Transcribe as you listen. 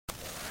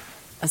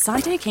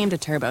Asante came to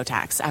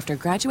TurboTax after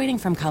graduating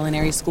from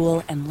culinary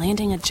school and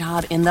landing a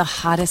job in the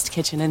hottest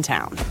kitchen in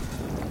town.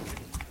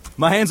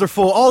 My hands are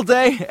full all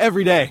day,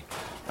 every day.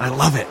 I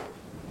love it.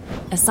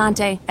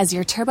 Asante, as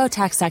your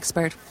TurboTax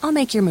expert, I'll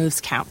make your moves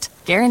count,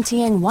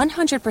 guaranteeing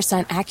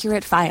 100%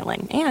 accurate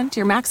filing and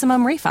your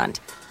maximum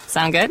refund.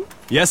 Sound good?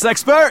 Yes,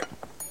 expert!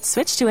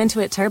 Switch to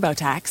Intuit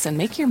TurboTax and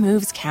make your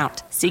moves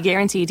count. See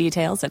guarantee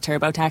details at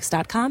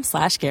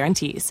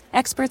turbotax.com/guarantees.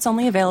 Experts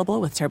only available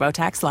with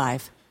TurboTax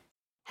Live.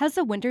 Has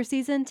the winter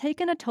season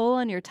taken a toll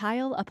on your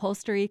tile,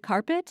 upholstery,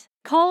 carpet?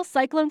 Call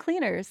Cyclone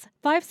Cleaners,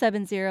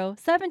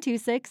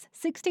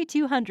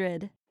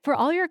 570-726-6200. For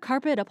all your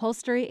carpet,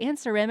 upholstery, and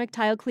ceramic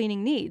tile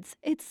cleaning needs,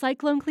 it's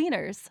Cyclone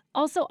Cleaners,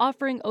 also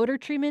offering odor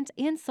treatment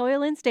and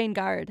soil and stain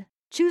guard.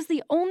 Choose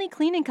the only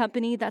cleaning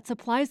company that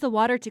supplies the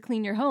water to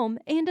clean your home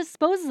and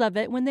disposes of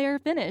it when they are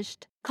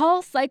finished.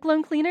 Call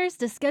Cyclone Cleaners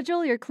to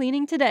schedule your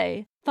cleaning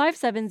today.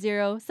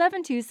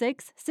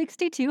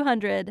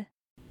 570-726-6200.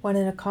 When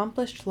an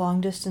accomplished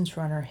long-distance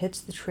runner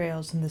hits the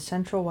trails in the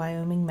central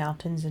Wyoming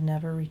mountains and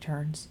never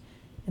returns,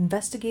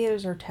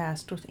 investigators are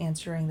tasked with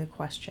answering the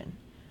question,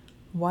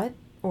 what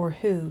or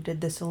who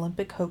did this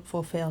Olympic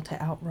hopeful fail to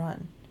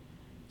outrun?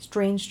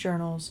 Strange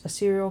journals, a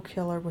serial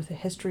killer with a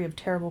history of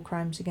terrible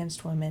crimes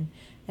against women,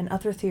 and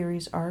other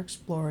theories are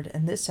explored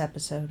in this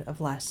episode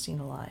of Last Seen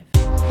Alive.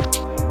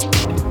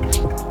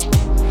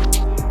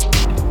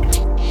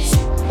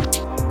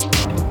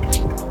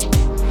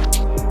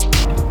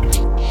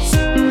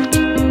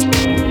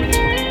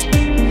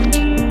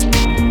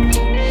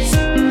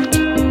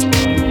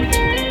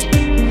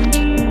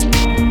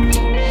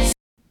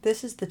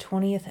 This is the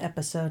 20th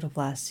episode of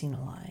Last Seen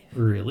Alive.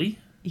 Really?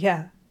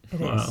 Yeah, it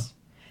Wow. is.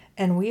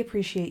 And we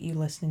appreciate you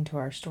listening to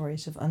our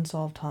stories of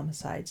unsolved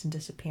homicides and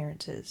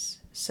disappearances.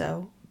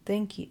 So,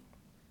 thank you.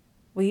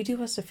 Will you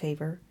do us a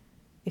favor?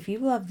 If you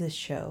love this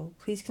show,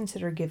 please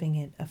consider giving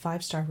it a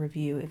 5-star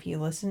review if you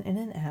listen in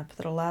an app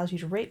that allows you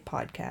to rate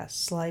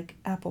podcasts like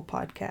Apple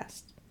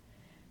Podcasts.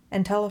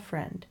 And tell a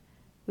friend.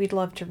 We'd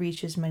love to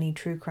reach as many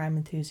true crime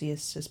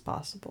enthusiasts as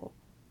possible.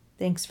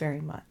 Thanks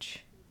very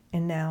much.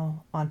 And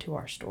now, on to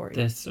our story.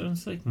 That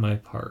sounds like my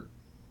part.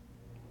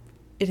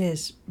 It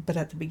is, but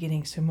at the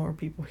beginning so more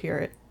people hear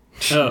it.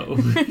 Oh.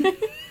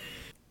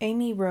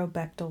 Amy Roe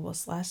Bechtel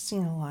was last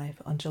seen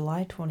alive on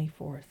July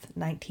 24th,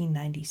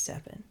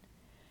 1997.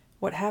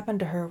 What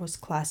happened to her was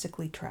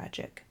classically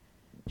tragic.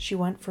 She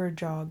went for a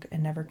jog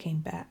and never came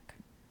back.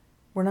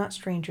 We're not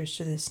strangers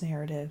to this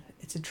narrative.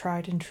 It's a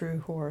tried and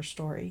true horror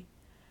story.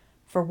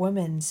 For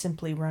women,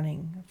 simply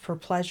running, for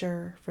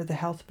pleasure, for the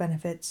health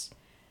benefits,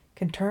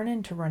 can turn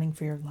into running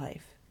for your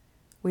life.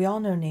 We all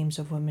know names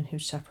of women who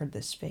suffered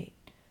this fate.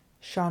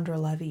 Chandra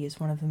Levy is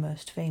one of the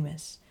most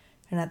famous,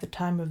 and at the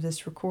time of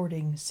this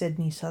recording,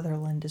 Sydney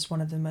Sutherland is one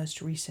of the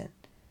most recent.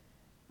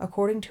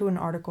 According to an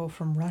article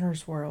from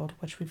Runner's World,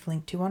 which we've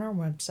linked to on our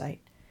website,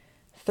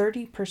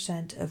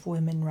 30% of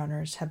women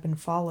runners have been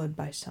followed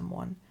by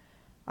someone,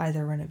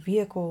 either in a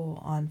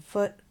vehicle, on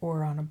foot,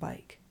 or on a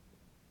bike.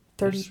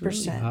 30%. That's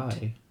really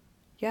high.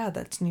 Yeah,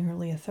 that's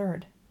nearly a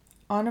third.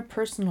 On a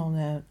personal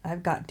note,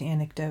 I've got an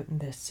anecdote in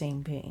this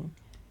same vein.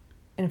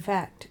 In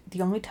fact,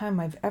 the only time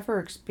I've ever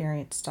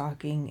experienced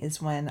stalking is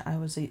when I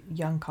was a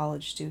young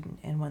college student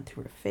and went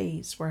through a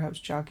phase where I was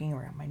jogging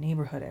around my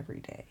neighborhood every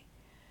day.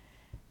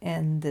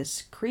 And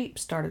this creep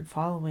started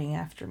following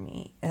after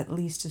me, at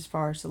least as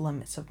far as the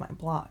limits of my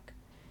block.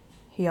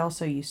 He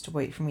also used to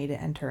wait for me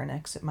to enter and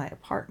exit my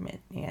apartment,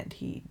 and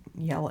he'd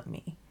yell at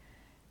me.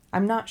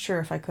 I'm not sure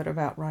if I could have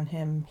outrun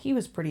him. He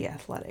was pretty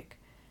athletic.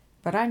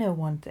 But I know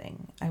one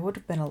thing, I would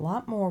have been a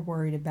lot more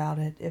worried about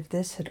it if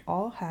this had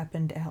all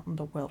happened out in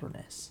the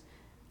wilderness,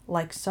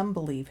 like some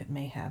believe it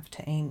may have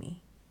to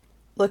Amy.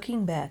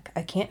 Looking back,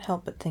 I can't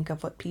help but think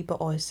of what people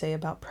always say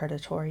about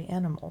predatory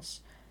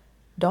animals.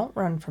 Don't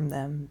run from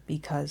them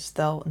because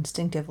they'll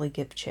instinctively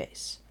give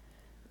chase.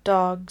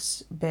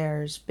 Dogs,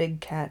 bears,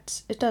 big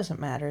cats, it doesn't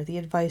matter, the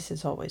advice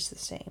is always the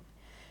same.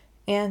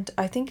 And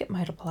I think it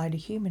might apply to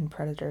human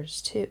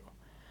predators too.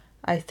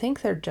 I think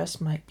there just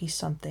might be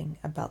something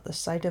about the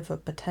sight of a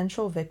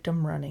potential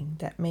victim running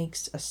that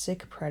makes a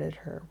sick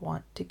predator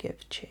want to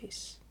give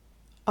chase.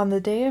 On the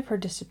day of her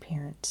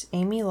disappearance,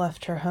 Amy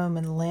left her home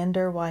in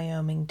Lander,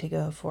 Wyoming to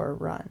go for a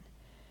run.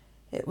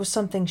 It was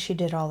something she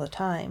did all the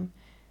time.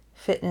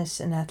 Fitness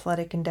and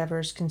athletic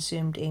endeavors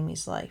consumed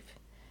Amy's life.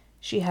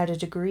 She had a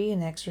degree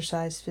in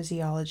exercise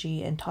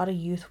physiology and taught a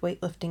youth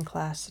weightlifting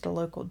class at a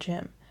local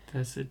gym.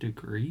 That's a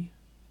degree?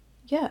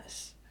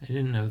 Yes. I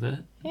didn't know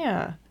that.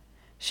 Yeah.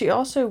 She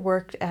also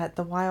worked at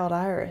the Wild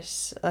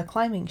Iris, a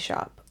climbing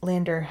shop.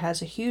 Lander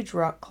has a huge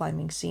rock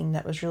climbing scene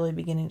that was really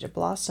beginning to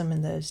blossom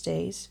in those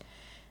days,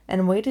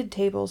 and waited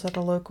tables at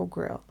a local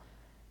grill.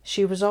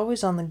 She was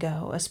always on the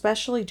go,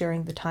 especially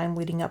during the time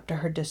leading up to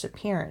her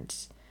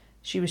disappearance.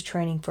 She was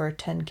training for a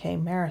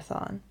 10K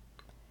marathon.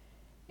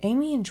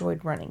 Amy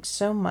enjoyed running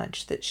so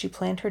much that she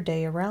planned her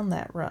day around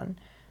that run,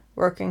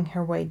 working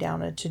her way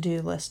down a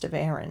to-do list of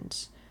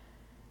errands.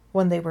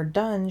 When they were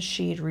done,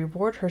 she'd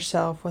reward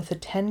herself with a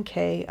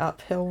 10K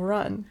uphill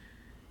run.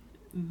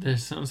 That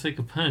sounds like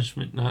a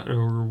punishment, not a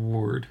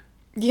reward.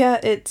 Yeah,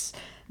 it's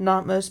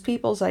not most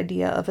people's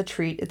idea of a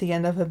treat at the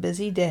end of a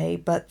busy day,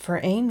 but for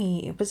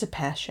Amy, it was a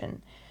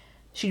passion.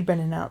 She'd been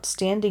an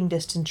outstanding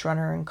distance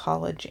runner in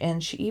college,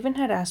 and she even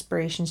had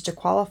aspirations to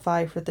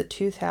qualify for the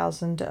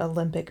 2000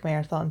 Olympic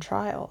marathon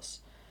trials.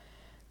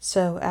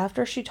 So,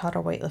 after she taught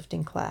a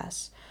weightlifting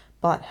class,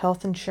 bought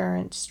health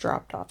insurance,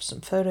 dropped off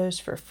some photos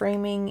for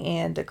framing,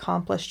 and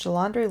accomplished a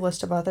laundry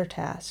list of other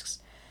tasks,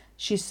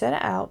 she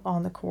set out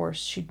on the course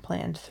she'd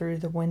planned through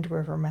the Wind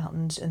River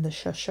Mountains in the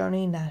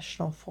Shoshone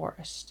National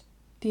Forest.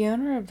 The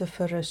owner of the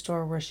photo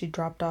store where she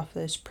dropped off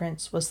those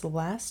prints was the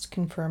last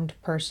confirmed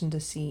person to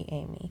see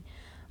Amy,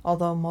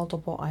 although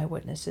multiple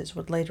eyewitnesses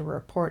would later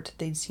report that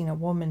they'd seen a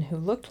woman who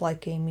looked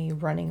like Amy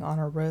running on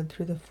a road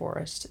through the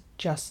forest,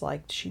 just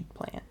like she'd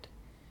planned.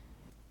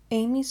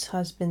 Amy's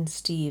husband,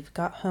 Steve,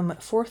 got home at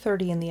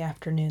 4:30 in the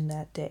afternoon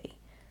that day.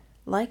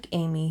 Like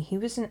Amy, he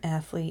was an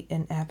athlete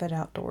and avid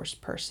outdoors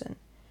person.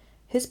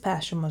 His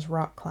passion was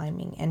rock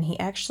climbing, and he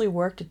actually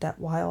worked at that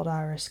Wild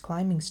Iris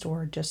climbing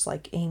store just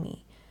like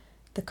Amy.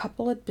 The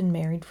couple had been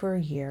married for a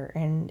year,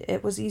 and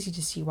it was easy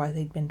to see why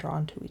they'd been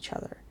drawn to each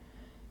other.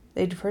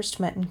 They'd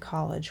first met in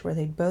college, where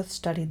they'd both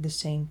studied the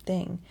same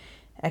thing,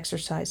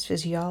 exercise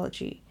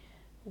physiology,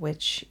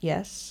 which,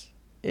 yes,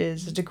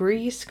 is a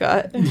degree,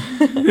 Scott.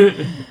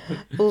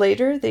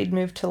 Later, they'd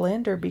moved to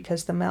Lander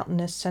because the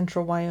mountainous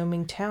central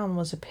Wyoming town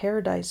was a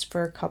paradise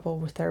for a couple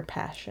with their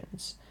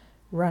passions,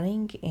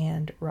 running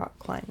and rock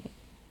climbing.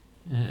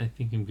 I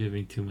think I'm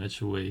giving too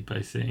much away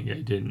by saying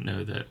I didn't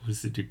know that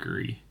was a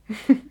degree.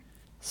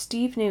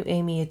 Steve knew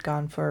Amy had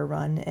gone for a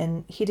run,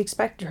 and he'd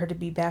expected her to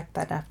be back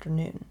that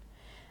afternoon.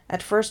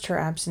 At first, her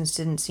absence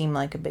didn't seem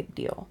like a big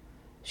deal.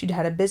 She'd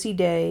had a busy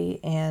day,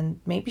 and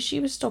maybe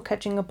she was still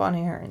catching up on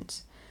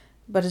errands.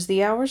 But as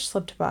the hours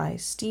slipped by,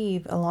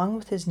 Steve, along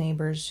with his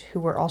neighbors, who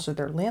were also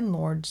their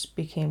landlords,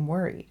 became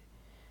worried.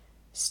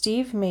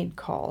 Steve made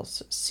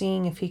calls,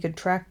 seeing if he could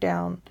track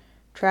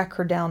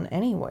her down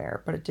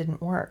anywhere, but it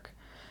didn't work.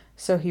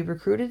 So he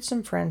recruited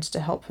some friends to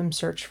help him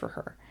search for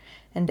her,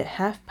 and at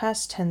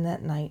 10:30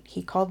 that night,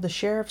 he called the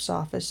sheriff's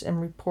office and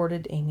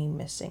reported Amy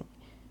missing.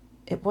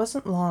 It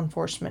wasn't law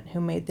enforcement who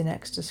made the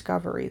next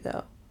discovery,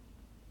 though.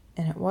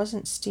 And it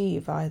wasn't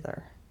Steve,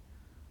 either.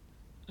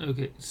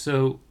 Okay,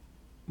 so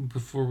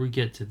before we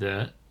get to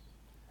that,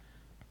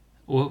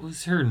 what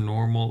was her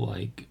normal,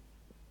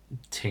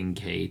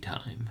 10K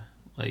time?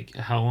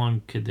 How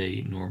long could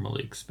they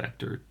normally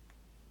expect her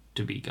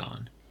to be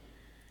gone?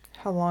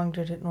 How long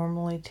did it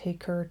normally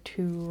take her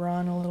to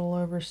run? A little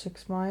over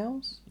 6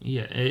 miles?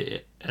 Yeah,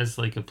 as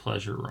a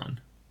pleasure run.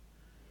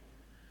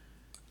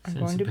 I'm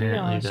Since going to be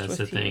apparently honest that's with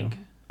a thing. you.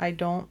 I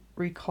don't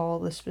recall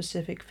the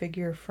specific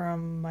figure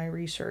from my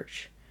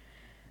research.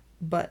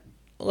 But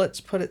let's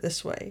put it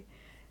this way.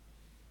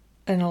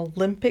 An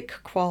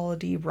Olympic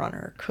quality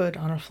runner could,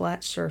 on a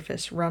flat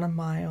surface, run a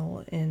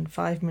mile in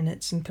 5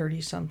 minutes and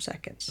 30-some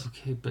seconds.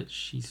 Okay, but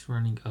she's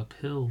running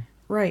uphill.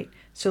 Right,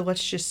 so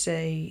let's just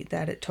say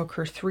that it took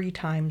her 3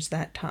 times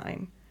that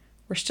time.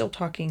 We're still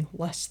talking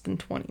less than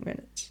 20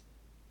 minutes.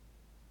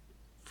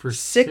 For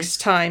 6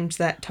 times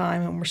that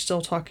time, and we're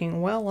still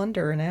talking well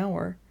under an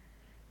hour.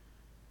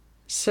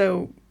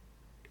 So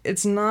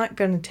it's not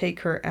going to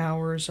take her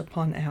hours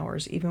upon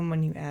hours, even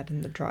when you add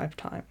in the drive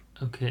time.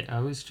 Okay, I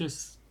was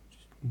just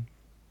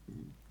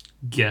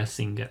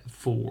guessing at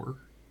 4.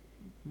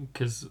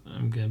 Because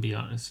I'm going to be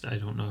honest, I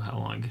don't know how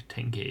long a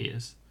 10K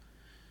is.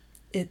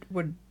 It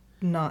would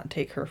not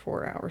take her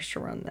 4 hours to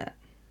run that.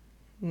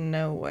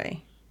 No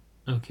way.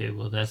 Okay,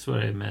 well, that's what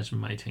I imagine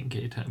my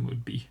 10K time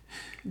would be.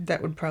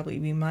 That would probably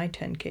be my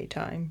 10K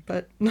time,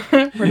 but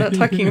we're not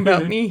talking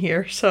about me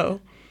here,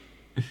 so.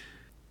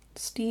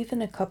 Steve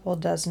and a couple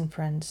dozen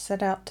friends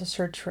set out to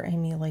search for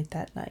Amy late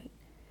that night.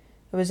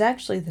 It was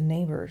actually the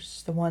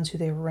neighbors, the ones who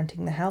they were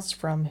renting the house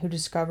from, who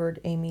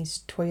discovered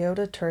Amy's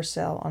Toyota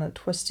Tercel on a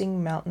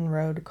twisting mountain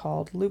road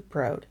called Loop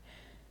Road,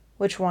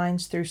 which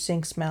winds through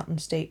Sinks Mountain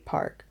State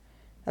Park,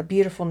 a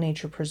beautiful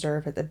nature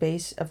preserve at the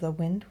base of the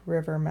Wind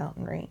River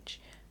mountain range,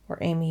 where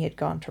Amy had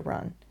gone to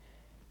run.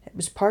 It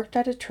was parked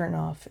at a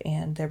turnoff,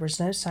 and there was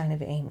no sign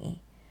of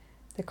Amy.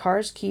 The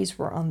car's keys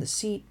were on the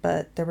seat,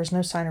 but there was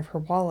no sign of her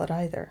wallet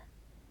either.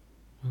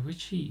 Why would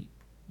she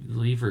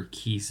leave her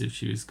keys if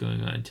she was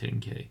going on a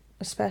 10K?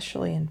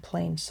 Especially in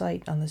plain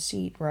sight on the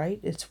seat, right?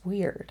 It's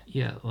weird.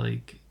 Yeah,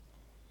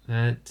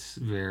 that's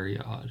very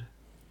odd.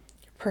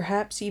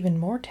 Perhaps even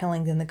more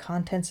telling than the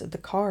contents of the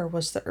car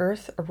was the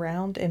earth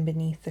around and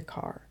beneath the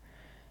car.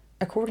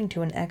 According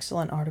to an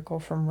excellent article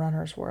from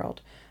Runner's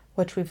World,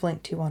 which we've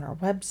linked to on our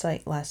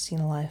website,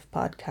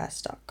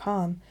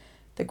 lastseenalivepodcast.com,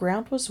 the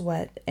ground was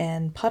wet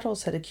and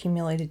puddles had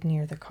accumulated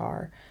near the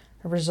car,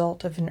 a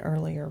result of an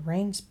earlier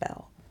rain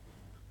spell.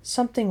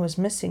 Something was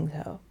missing,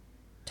 though.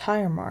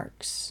 Tire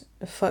marks,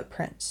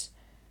 footprints.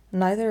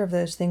 Neither of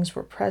those things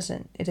were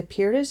present. It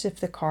appeared as if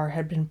the car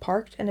had been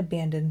parked and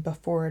abandoned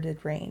before it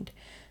had rained,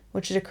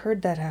 which had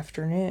occurred that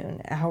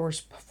afternoon,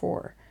 hours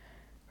before.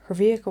 Her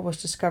vehicle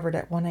was discovered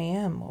at 1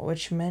 a.m.,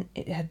 which meant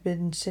it had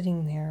been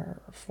sitting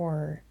there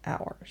for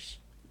hours.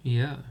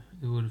 Yeah,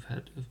 it would have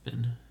had to have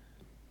been.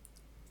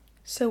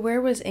 So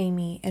where was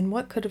Amy, and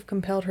what could have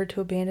compelled her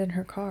to abandon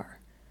her car?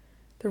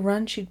 The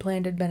run she'd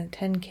planned had been a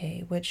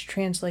 10K, which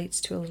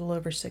translates to a little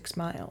over 6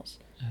 miles.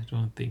 I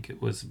don't think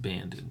it was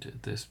abandoned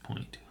at this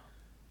point.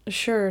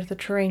 Sure, the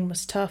terrain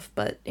was tough,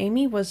 but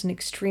Amy was an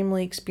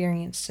extremely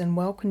experienced and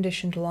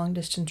well-conditioned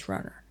long-distance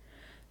runner.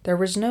 There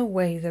was no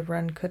way the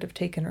run could have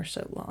taken her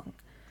so long.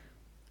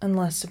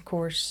 Unless, of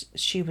course,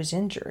 she was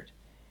injured.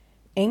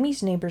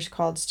 Amy's neighbors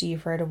called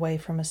Steve right away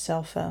from his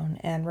cell phone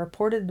and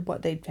reported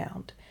what they'd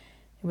found.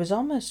 It was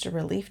almost a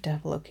relief to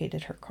have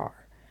located her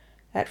car.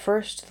 At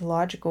first, the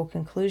logical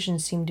conclusion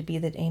seemed to be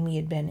that Amy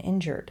had been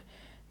injured,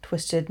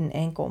 twisted an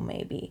ankle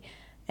maybe,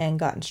 and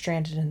gotten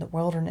stranded in the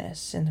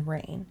wilderness in the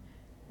rain.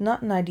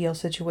 Not an ideal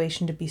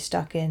situation to be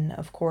stuck in,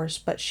 of course,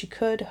 but she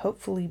could,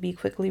 hopefully, be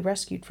quickly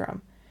rescued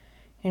from.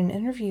 In an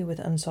interview with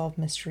Unsolved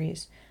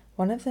Mysteries,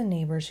 one of the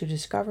neighbors who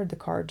discovered the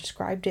car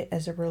described it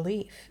as a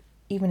relief,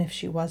 even if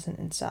she wasn't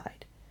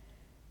inside.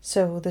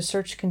 So the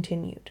search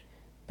continued.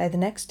 By the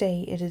next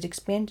day, it had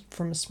expanded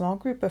from a small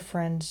group of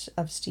friends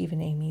of Steve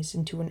and Amy's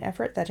into an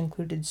effort that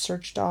included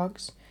search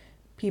dogs,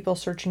 people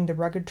searching the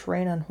rugged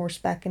terrain on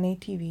horseback and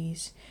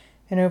ATVs,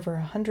 and over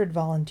 100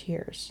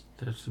 volunteers.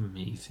 That's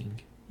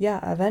amazing. Yeah,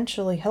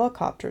 eventually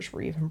helicopters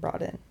were even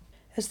brought in.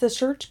 As the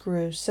search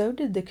grew, so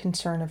did the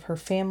concern of her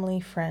family,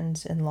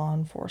 friends, and law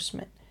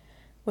enforcement.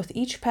 With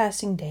each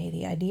passing day,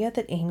 the idea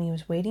that Amy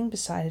was waiting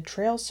beside a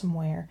trail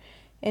somewhere,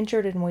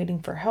 injured and waiting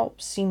for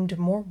help, seemed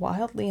more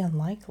wildly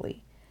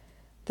unlikely.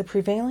 The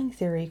prevailing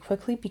theory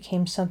quickly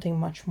became something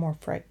much more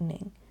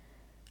frightening.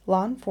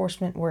 Law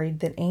enforcement worried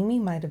that Amy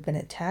might have been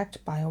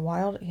attacked by a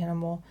wild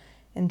animal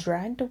and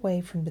dragged away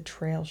from the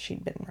trail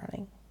she'd been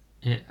running.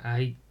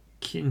 I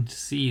can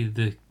see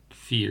the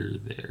fear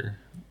there,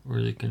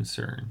 or the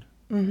concern.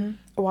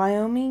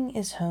 Wyoming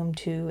is home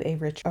to a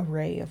rich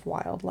array of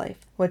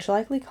wildlife, which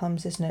likely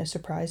comes as no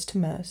surprise to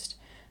most.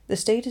 The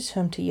state is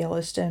home to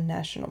Yellowstone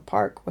National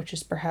Park, which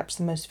is perhaps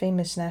the most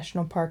famous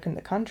national park in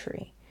the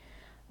country.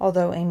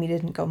 Although Amy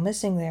didn't go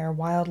missing there,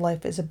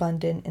 wildlife is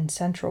abundant in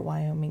central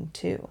Wyoming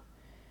too.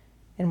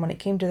 And when it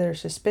came to their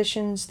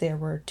suspicions, there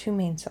were 2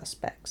 main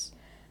suspects: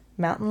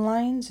 mountain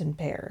lions and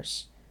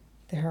bears.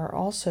 There are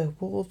also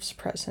wolves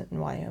present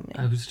in Wyoming.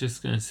 I was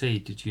just going to say,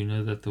 did you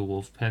know that the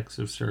wolf packs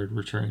have started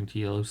returning to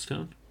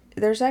Yellowstone?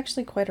 There's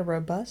actually quite a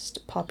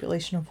robust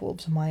population of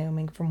wolves in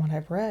Wyoming from what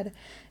I've read.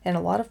 In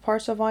a lot of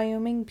parts of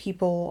Wyoming,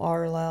 people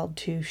are allowed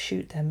to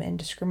shoot them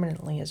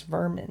indiscriminately as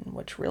vermin,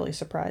 which really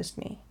surprised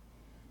me.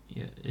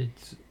 Yeah,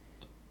 it's...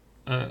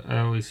 I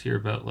always hear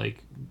about,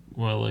 like,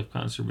 wildlife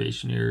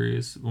conservation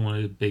areas. One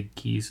of the big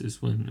keys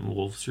is when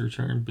wolves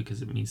return,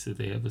 because it means that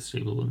they have a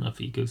stable enough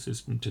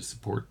ecosystem to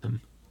support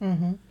them.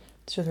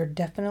 So they're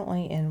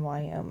definitely in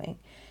Wyoming.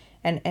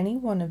 And any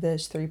one of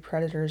those 3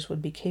 predators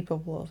would be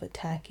capable of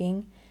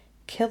attacking,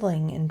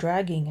 killing, and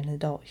dragging an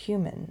adult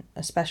human,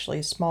 especially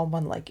a small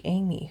one like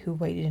Amy, who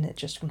weighed in at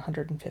just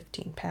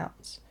 115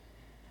 pounds.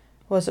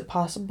 Was it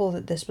possible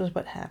that this was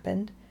what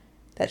happened?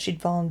 That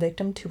she'd fallen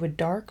victim to a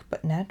dark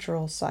but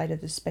natural side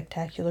of the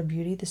spectacular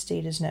beauty the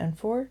state is known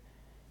for?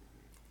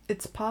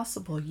 It's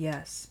possible,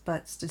 yes,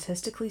 but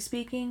statistically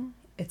speaking,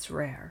 it's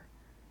rare.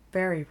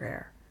 Very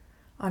rare.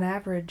 On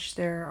average,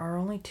 there are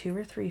only 2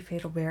 or 3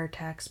 fatal bear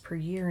attacks per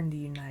year in the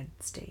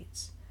United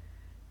States.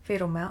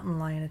 Fatal mountain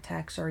lion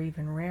attacks are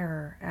even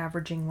rarer,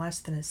 averaging less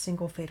than a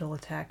single fatal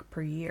attack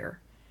per year.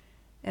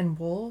 And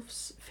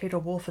wolves,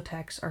 fatal wolf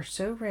attacks are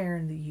so rare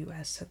in the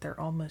U.S. that they're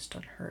almost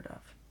unheard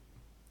of.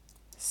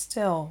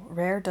 Still,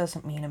 rare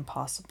doesn't mean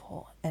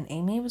impossible, and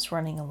Amy was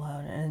running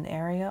alone in an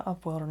area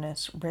of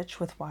wilderness rich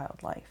with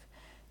wildlife,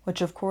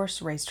 which of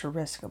course raised her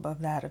risk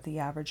above that of the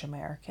average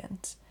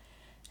Americans.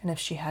 And if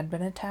she had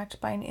been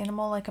attacked by an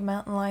animal like a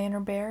mountain lion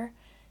or bear,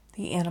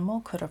 the animal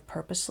could have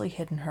purposely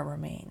hidden her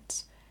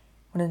remains.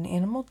 When an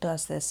animal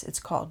does this, it's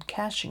called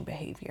caching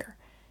behavior.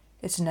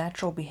 It's a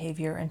natural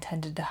behavior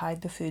intended to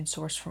hide the food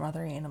source from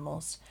other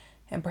animals,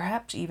 and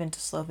perhaps even to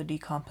slow the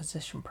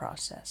decomposition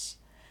process.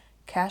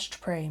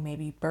 Cached prey may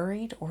be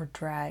buried or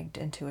dragged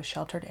into a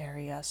sheltered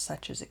area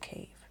such as a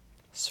cave.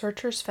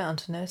 Searchers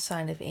found no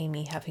sign of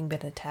Amy having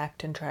been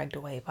attacked and dragged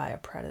away by a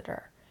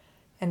predator.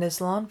 And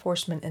as law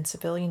enforcement and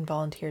civilian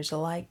volunteers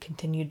alike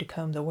continued to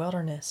comb the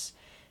wilderness,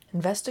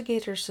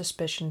 investigators'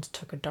 suspicions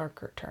took a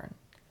darker turn.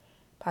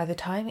 By the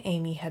time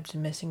Amy had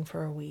been missing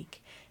for a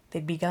week,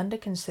 they'd begun to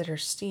consider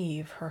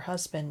Steve, her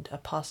husband, a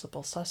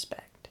possible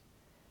suspect.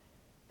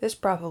 This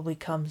probably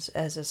comes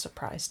as a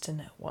surprise to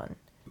no one.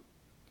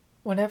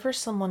 Whenever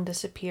someone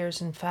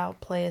disappears and foul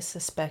play is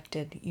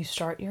suspected, you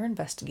start your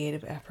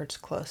investigative efforts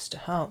close to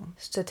home.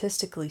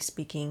 Statistically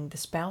speaking, the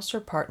spouse or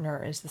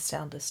partner is the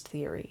soundest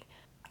theory.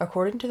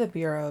 According to the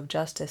Bureau of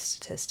Justice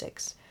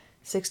Statistics,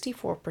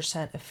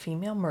 64% of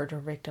female murder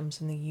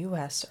victims in the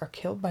U.S. are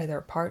killed by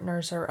their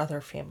partners or other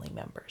family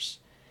members.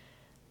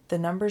 The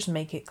numbers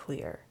make it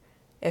clear.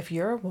 If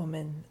you're a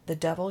woman, the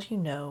devil you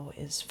know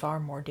is far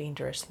more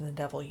dangerous than the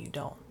devil you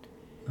don't.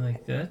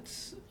 Like,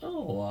 that's a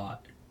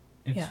lot.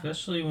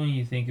 Especially when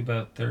you think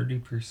about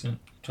 30%,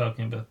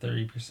 talking about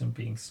 30%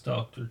 being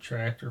stalked or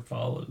tracked or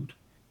followed.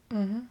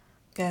 Mm-hmm.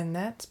 And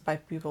that's by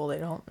people they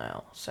don't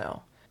know.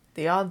 So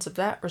the odds of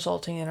that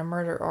resulting in a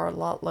murder are a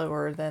lot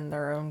lower than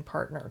their own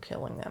partner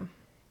killing them.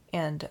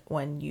 And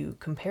when you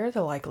compare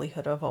the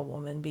likelihood of a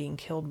woman being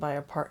killed by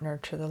a partner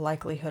to the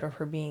likelihood of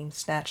her being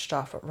snatched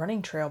off a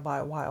running trail by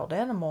a wild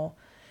animal,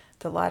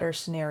 the latter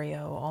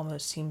scenario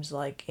almost seems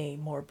like a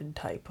morbid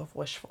type of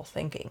wishful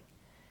thinking.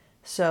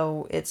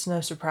 So it's no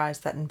surprise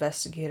that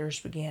investigators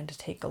began to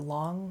take a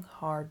long,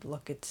 hard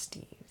look at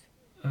Steve.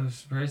 I was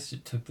surprised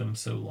it took them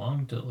so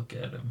long to look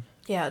at him.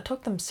 Yeah, it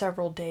took them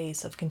several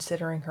days of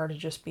considering her to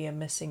just be a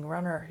missing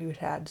runner who'd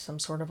had some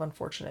sort of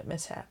unfortunate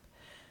mishap,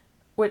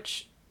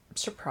 which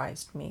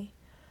surprised me.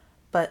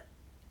 But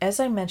as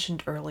I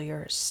mentioned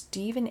earlier,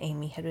 Steve and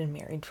Amy had been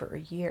married for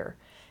a year,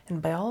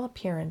 and by all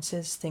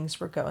appearances, things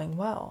were going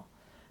well.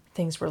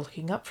 Things were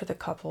looking up for the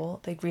couple.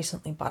 They'd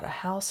recently bought a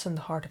house in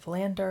the heart of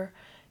Lander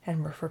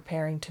and were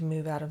preparing to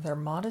move out of their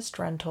modest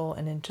rental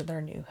and into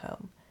their new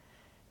home.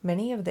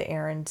 Many of the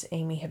errands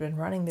Amy had been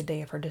running the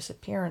day of her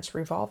disappearance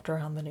revolved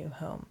around the new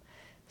home,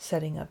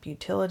 setting up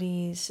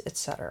utilities,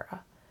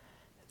 etc.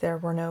 There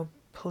were no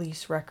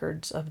police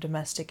records of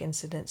domestic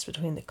incidents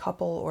between the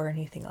couple or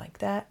anything like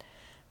that,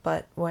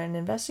 but when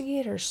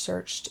investigators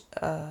searched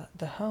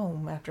the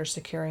home after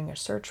securing a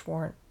search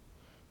warrant,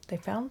 they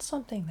found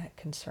something that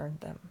concerned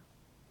them.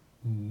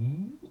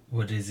 Ooh,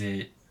 what is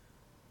it?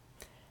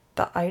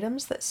 The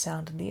items that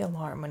sounded the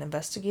alarm in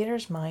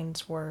investigators'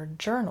 minds were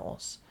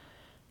journals.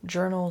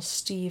 Journals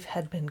Steve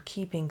had been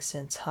keeping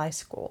since high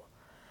school.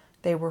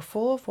 They were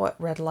full of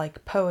what read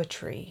like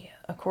poetry.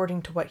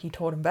 According to what he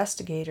told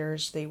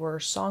investigators, they were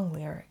song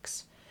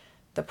lyrics.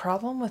 The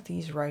problem with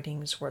these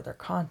writings were their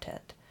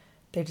content.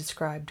 They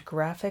described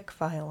graphic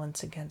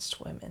violence against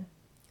women.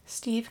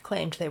 Steve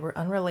claimed they were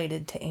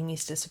unrelated to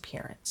Amy's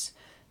disappearance,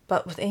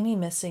 but with Amy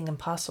missing and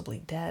possibly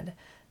dead,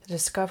 the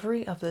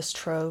discovery of this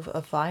trove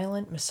of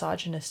violent,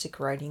 misogynistic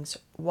writings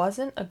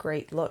wasn't a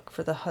great look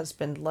for the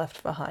husband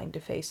left behind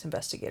to face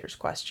investigators'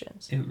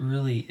 questions. It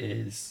really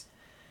is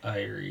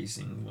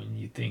eye-raising when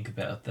you think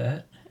about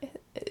that.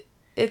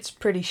 It's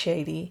pretty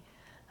shady.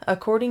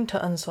 According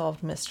to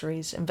Unsolved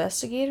Mysteries,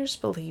 investigators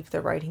believe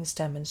the writings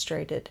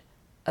demonstrated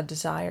a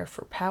desire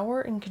for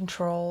power and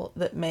control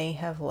that may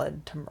have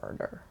led to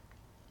murder.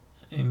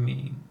 I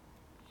mean,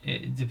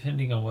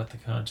 depending on what the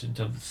content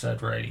of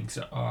said writings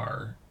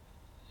are,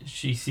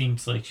 she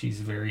seems like she's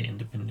very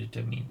independent.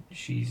 I mean,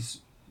 she's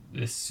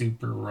this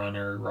super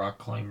runner, rock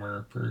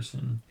climber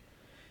person.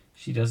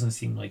 She doesn't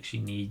seem like she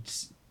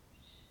needs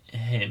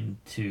him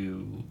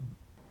to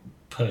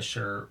push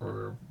her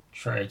or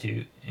try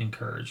to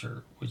encourage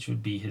her, which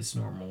would be his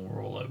normal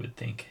role, I would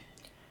think.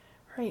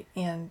 Right,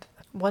 and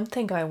one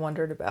thing I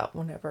wondered about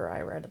whenever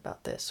I read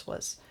about this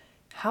was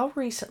how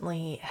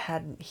recently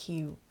had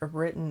he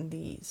written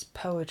these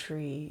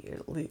poetry,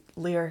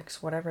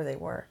 lyrics, whatever they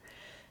were.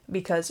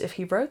 Because if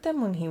he wrote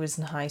them when he was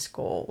in high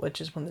school, which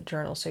is when the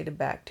journals dated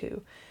back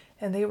to,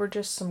 and they were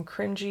just some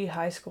cringy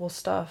high school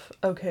stuff,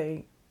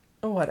 okay,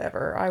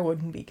 whatever, I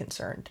wouldn't be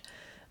concerned.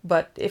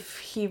 But if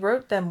he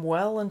wrote them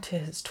well into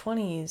his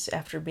 20s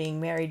after being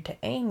married to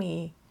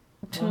Amy,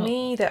 to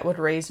me that would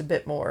raise a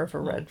bit more of a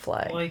red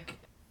flag. Like,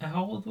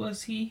 how old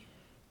was he?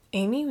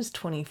 Amy was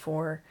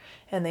 24,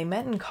 and they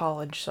met in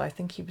college, so I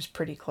think he was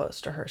pretty close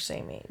to her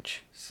same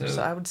age.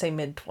 So I would say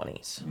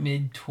mid-20s.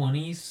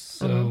 Mid-20s?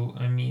 So,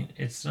 I mean,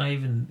 it's not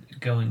even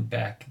going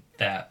back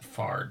that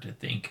far to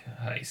think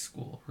high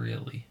school,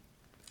 really.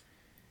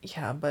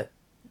 Yeah, but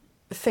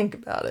think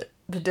about it.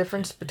 The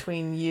difference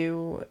between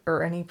you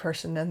or any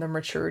person and their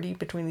maturity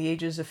between the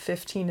ages of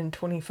 15 and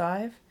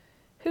 25?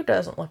 Who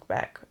doesn't look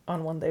back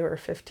on when they were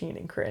 15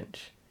 and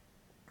cringe?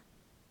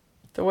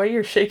 The way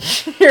you're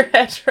shaking your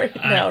head right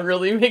now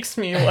really makes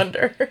me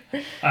wonder.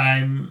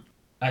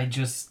 I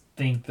just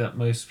think that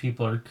most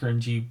people are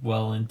cringy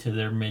well into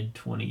their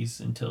mid-20s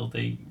until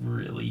they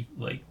really,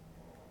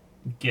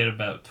 get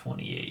about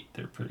 28.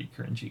 They're pretty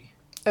cringy.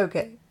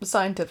 Okay,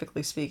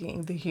 scientifically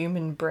speaking, the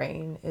human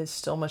brain is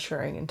still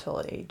maturing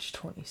until age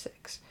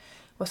 26.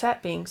 With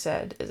that being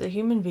said, as a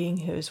human being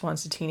who is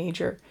once a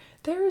teenager,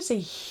 there is a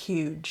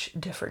huge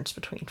difference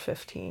between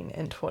 15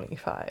 and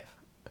 25.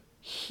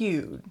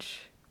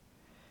 Huge.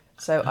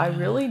 So I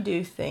really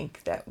do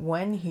think that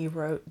when he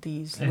wrote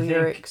these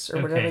lyrics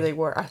or whatever they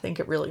were, I think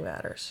it really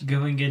matters.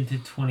 Going into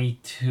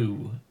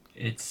 22,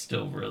 it's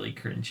still really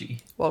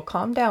cringy. Well,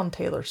 calm down,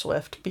 Taylor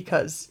Swift,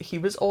 because he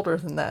was older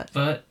than that.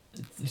 But,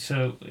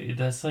 so,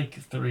 that's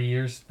 3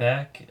 years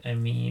back. I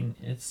mean,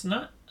 it's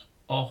not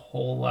a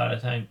whole lot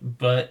of time,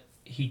 but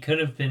he could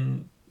have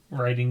been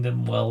writing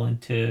them well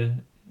into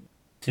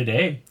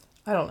today.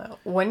 I don't know.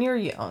 When you're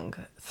young,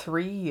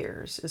 3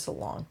 years is a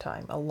long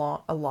time. A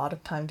lot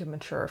of time to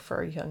mature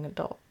for a young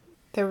adult.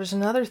 There was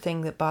another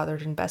thing that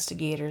bothered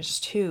investigators,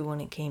 too,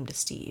 when it came to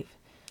Steve.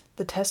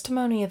 The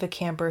testimony of a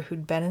camper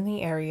who'd been in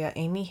the area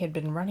Amy had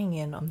been running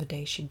in on the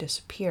day she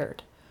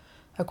disappeared.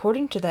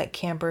 According to that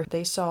camper,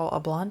 they saw a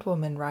blonde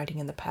woman riding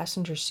in the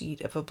passenger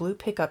seat of a blue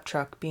pickup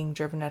truck being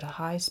driven at a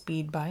high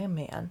speed by a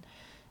man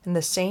in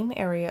the same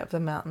area of the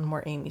mountain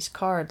where Amy's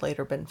car had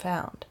later been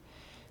found.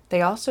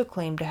 They also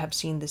claimed to have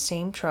seen the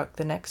same truck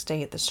the next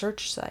day at the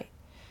search site.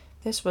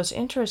 This was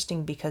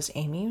interesting because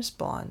Amy was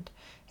blonde,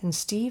 and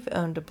Steve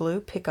owned a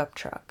blue pickup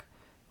truck.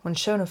 When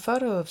shown a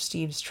photo of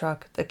Steve's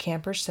truck, the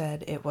camper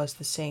said it was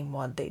the same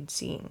one they'd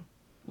seen.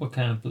 What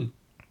kind of blue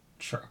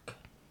truck?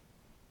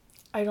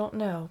 I don't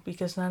know,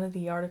 because none of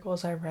the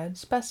articles I read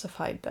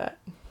specified that.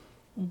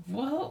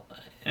 Well,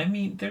 I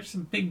mean, there's a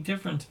big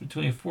difference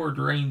between a Ford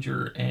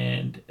Ranger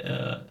and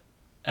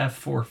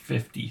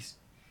F-450s.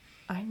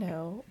 I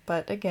know,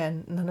 but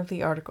again, none of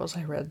the articles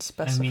I read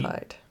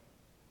specified.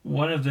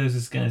 One of those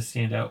is going to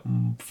stand out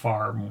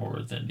far more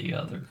than the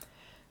other.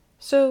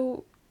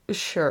 So,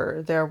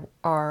 sure, there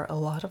are a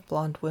lot of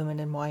blonde women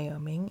in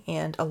Wyoming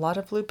and a lot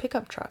of blue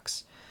pickup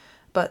trucks.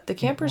 But the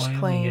camper's Wyoming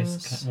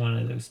claims... is one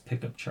of those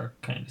pickup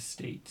truck kind of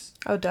states.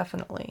 Oh,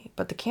 definitely.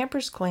 But the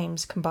camper's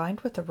claims,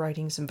 combined with the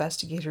writings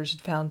investigators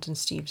had found in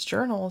Steve's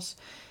journals,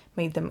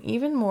 made them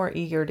even more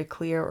eager to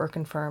clear or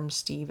confirm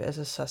Steve as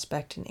a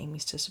suspect in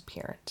Amy's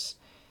disappearance,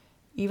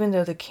 even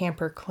though the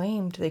camper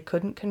claimed they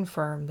couldn't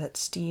confirm that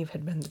Steve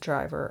had been the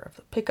driver of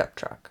the pickup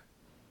truck.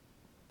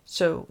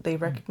 So they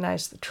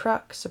recognized the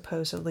truck,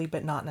 supposedly,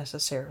 but not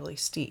necessarily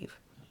Steve.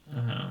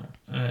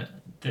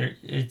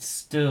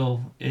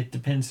 It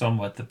depends on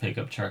what the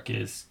pickup truck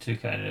is to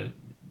kind of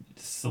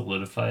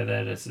solidify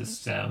that as a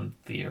sound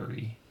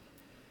theory.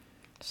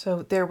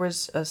 So there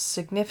was a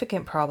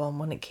significant problem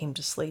when it came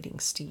to slating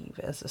Steve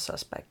as a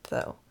suspect,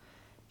 though.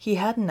 He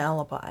had an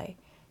alibi.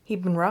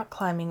 He'd been rock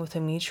climbing with a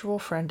mutual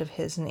friend of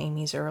his and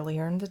Amy's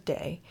earlier in the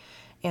day,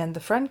 and the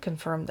friend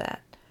confirmed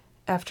that.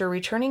 After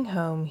returning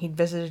home, he'd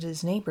visited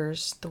his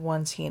neighbors, the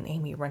ones he and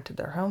Amy rented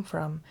their home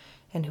from,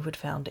 and who had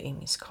found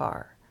Amy's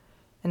car.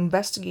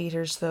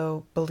 Investigators,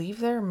 though, believe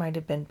there might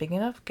have been big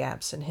enough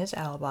gaps in his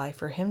alibi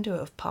for him to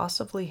have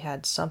possibly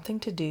had something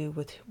to do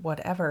with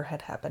whatever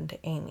had happened to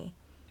Amy.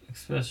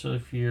 Especially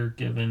if you're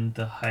given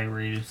the high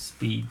rate of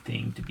speed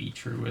thing to be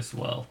true as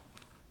well.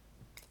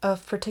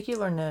 Of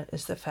particular note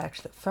is the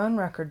fact that phone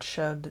records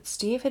showed that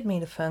Steve had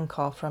made a phone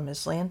call from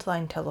his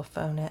landline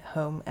telephone at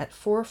home at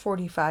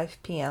 4:45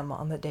 p.m.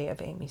 on the day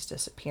of Amy's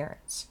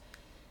disappearance.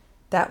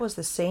 That was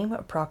the same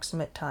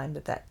approximate time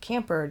that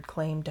camper had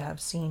claimed to have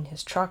seen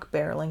his truck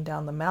barreling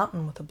down the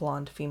mountain with a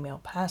blonde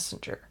female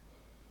passenger.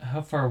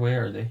 How far away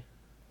are they?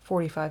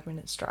 45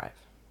 minutes drive.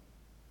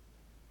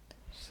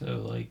 So,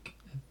 like,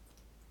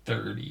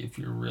 30 if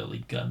you're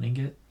really gunning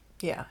it?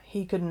 Yeah,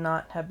 he could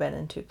not have been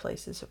in two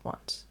places at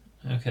once.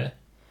 Okay.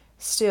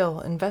 Still,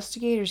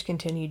 investigators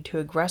continued to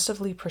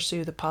aggressively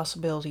pursue the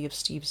possibility of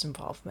Steve's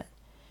involvement.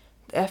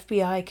 The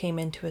FBI came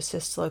in to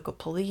assist local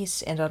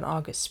police, and on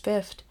August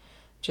 5th,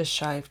 just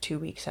shy of 2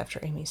 weeks after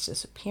Amy's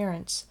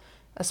disappearance,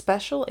 a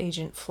special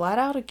agent flat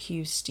out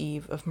accused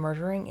Steve of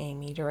murdering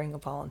Amy during a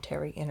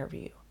voluntary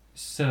interview.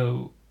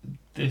 So,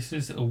 this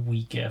is a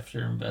week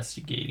after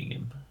investigating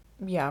him.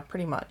 Yeah,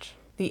 pretty much.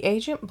 The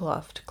agent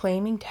bluffed,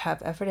 claiming to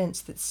have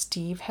evidence that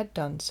Steve had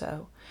done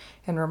so,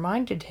 and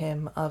reminded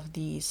him of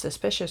the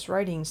suspicious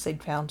writings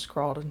they'd found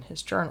scrawled in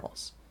his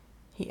journals.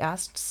 He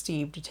asked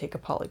Steve to take a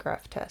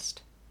polygraph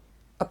test.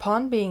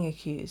 Upon being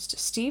accused,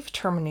 Steve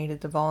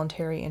terminated the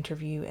voluntary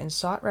interview and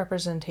sought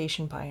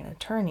representation by an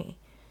attorney,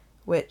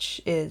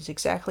 which is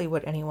exactly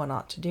what anyone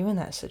ought to do in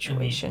that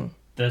situation. I mean,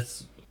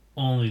 that's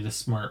only the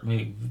smart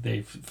move.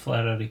 They've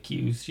flat out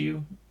accused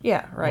you.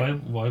 Yeah,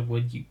 right. Why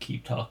would you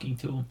keep talking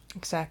to them?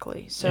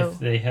 Exactly. So if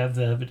they have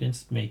the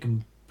evidence, make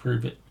them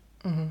prove it.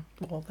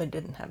 Mm-hmm. Well, they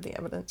didn't have the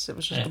evidence. It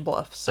was just a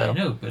bluff. So I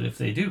know, but if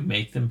they do,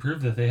 make them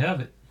prove that they have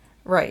it.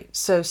 Right.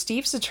 So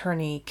Steve's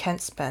attorney,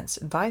 Kent Spence,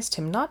 advised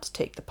him not to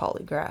take the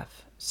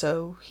polygraph.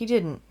 So he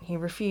didn't. He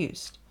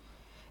refused.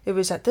 It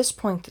was at this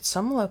point that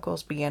some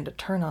locals began to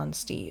turn on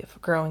Steve,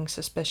 growing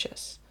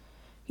suspicious.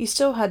 He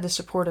still had the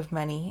support of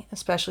many,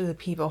 especially the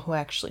people who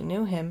actually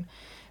knew him,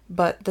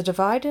 but the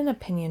divide in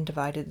opinion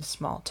divided the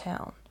small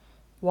town.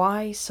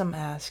 Why, some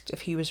asked,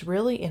 if he was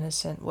really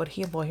innocent, would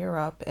he lawyer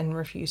up and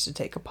refuse to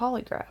take a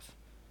polygraph?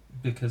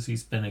 Because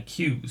he's been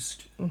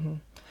accused. Mm-hmm.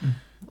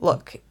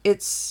 Look,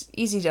 it's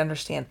easy to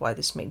understand why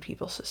this made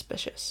people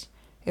suspicious.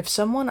 If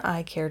someone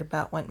I cared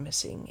about went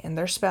missing, and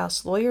their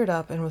spouse lawyered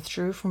up and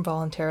withdrew from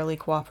voluntarily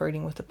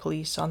cooperating with the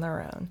police on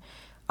their own,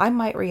 I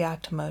might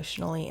react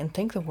emotionally and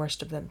think the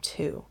worst of them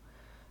too.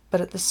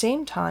 But at the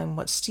same time,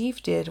 what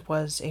Steve did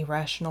was a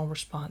rational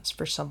response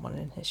for someone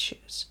in his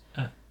shoes.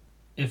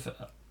 If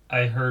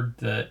I heard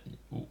that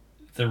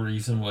the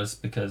reason was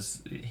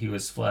because he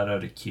was flat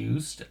out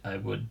accused, I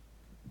would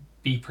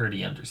be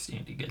pretty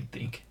understanding, I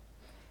think.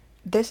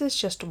 This is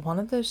just one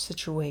of those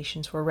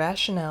situations where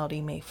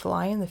rationality may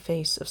fly in the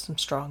face of some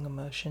strong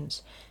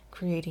emotions,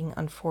 creating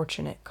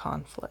unfortunate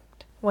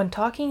conflict. When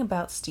talking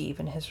about Steve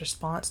and his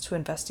response to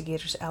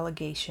investigators'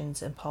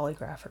 allegations and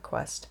polygraph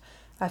request,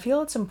 I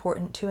feel it's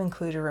important to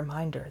include a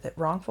reminder that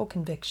wrongful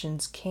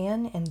convictions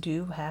can and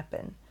do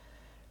happen.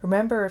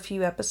 Remember a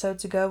few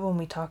episodes ago when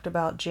we talked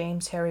about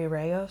James Harry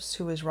Reyes,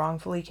 who was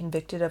wrongfully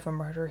convicted of a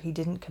murder he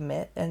didn't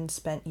commit and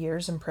spent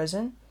years in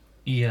prison?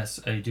 Yes,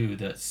 I do.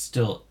 That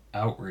still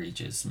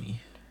outrages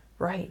me.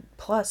 Right.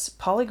 Plus,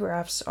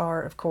 polygraphs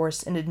are, of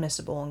course,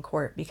 inadmissible in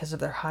court because of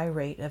their high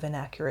rate of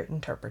inaccurate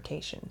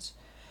interpretations.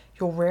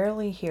 You'll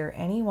rarely hear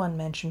anyone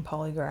mention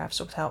polygraphs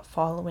without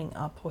following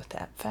up with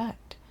that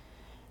fact.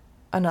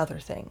 Another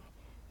thing.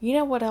 You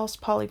know what else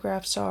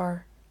polygraphs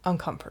are?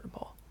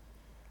 Uncomfortable.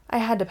 I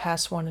had to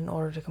pass one in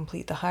order to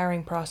complete the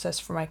hiring process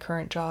for my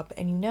current job,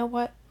 and you know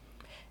what?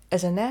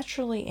 As a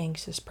naturally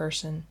anxious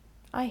person,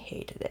 I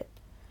hated it.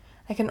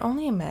 I can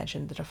only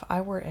imagine that if I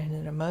were in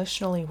an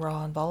emotionally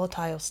raw and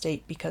volatile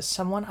state because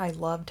someone I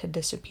loved had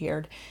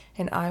disappeared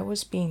and I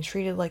was being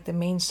treated like the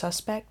main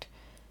suspect,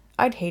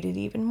 I'd hate it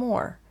even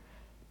more.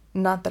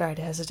 Not that I'd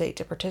hesitate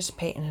to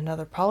participate in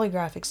another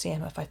polygraph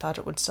exam if I thought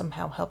it would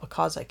somehow help a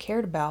cause I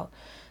cared about,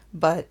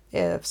 but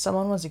if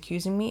someone was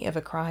accusing me of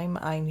a crime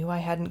I knew I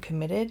hadn't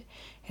committed,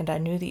 and I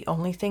knew the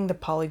only thing the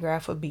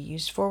polygraph would be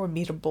used for would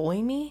be to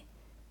bully me,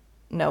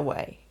 no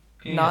way.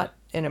 Yeah. Not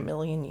in a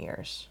million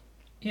years.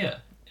 Yeah,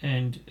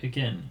 and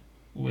again,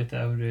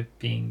 without it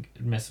being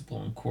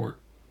admissible in court,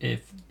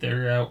 if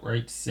they're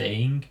outright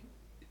saying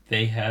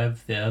they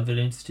have the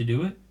evidence to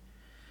do it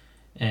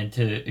and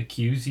to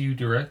accuse you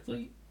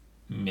directly,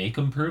 make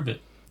them prove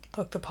it.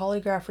 Look, the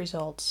polygraph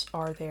results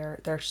are there.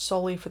 They're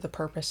solely for the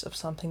purpose of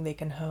something they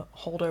can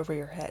hold over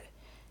your head.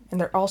 And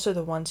they're also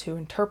the ones who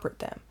interpret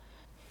them.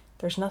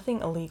 There's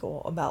nothing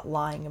illegal about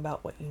lying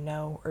about what you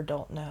know or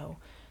don't know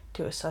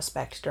to a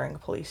suspect during a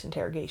police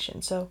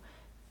interrogation. So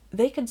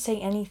they could say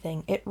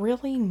anything. It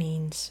really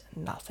means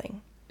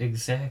nothing.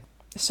 Exactly.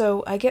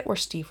 So I get where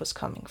Steve was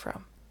coming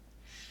from.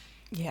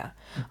 Yeah.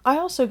 I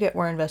also get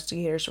where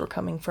investigators were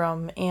coming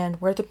from and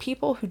where the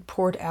people who'd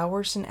poured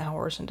hours and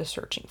hours into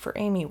searching for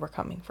Amy were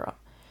coming from.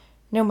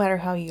 No matter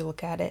how you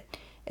look at it,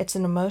 it's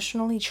an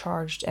emotionally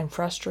charged and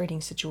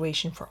frustrating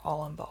situation for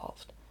all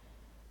involved.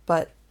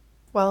 But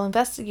while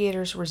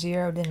investigators were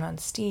zeroed in on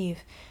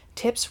Steve,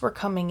 tips were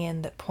coming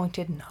in that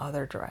pointed in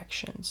other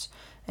directions,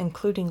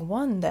 including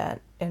one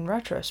that, in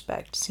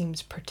retrospect,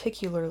 seems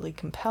particularly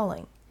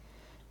compelling.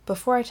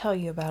 Before I tell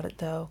you about it,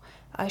 though,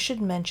 I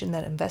should mention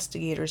that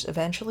investigators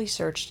eventually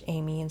searched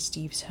Amy and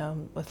Steve's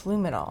home with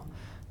luminol,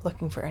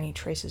 looking for any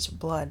traces of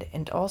blood,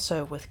 and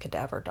also with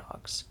cadaver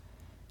dogs.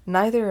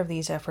 Neither of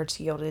these efforts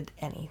yielded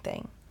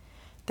anything.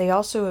 They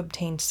also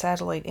obtained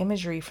satellite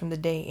imagery from the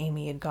day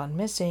Amy had gone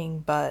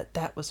missing, but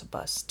that was a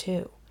bust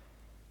too.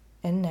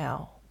 And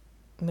now,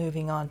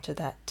 moving on to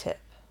that tip.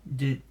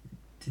 Did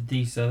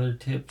these other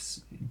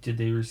tips, did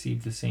they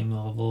receive the same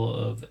level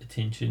of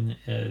attention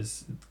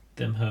as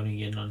them honing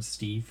in on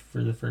Steve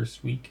for the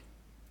first week?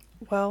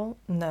 Well,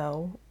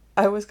 no.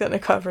 I was going to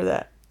cover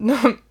that.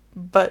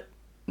 But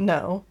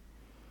no.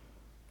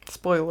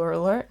 Spoiler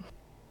alert.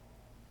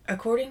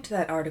 According to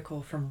that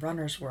article from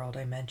Runner's World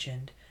I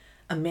mentioned,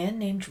 a man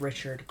named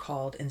Richard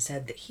called and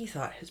said that he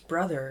thought his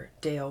brother,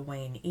 Dale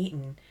Wayne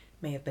Eaton,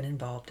 may have been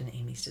involved in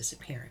Amy's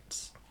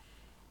disappearance.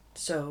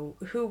 So,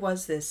 who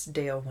was this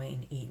Dale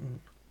Wayne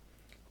Eaton?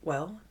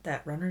 Well,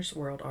 that Runner's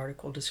World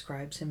article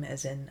describes him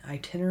as an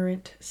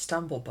itinerant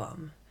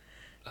stumblebum.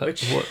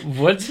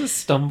 What's a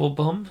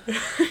stumblebum?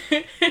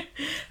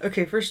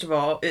 Okay, first of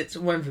all, it's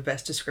one of the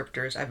best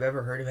descriptors I've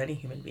ever heard of any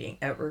human being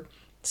ever.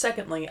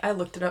 Secondly, I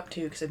looked it up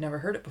too because I've never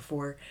heard it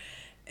before,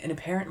 and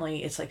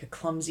apparently it's like a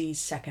clumsy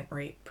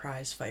second-rate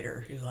prize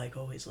fighter who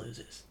always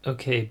loses.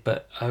 Okay,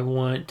 but I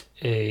want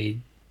a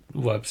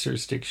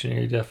Webster's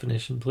Dictionary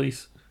definition,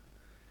 please.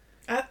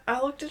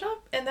 I looked it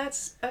up, and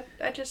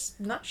I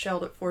just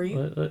nutshelled it for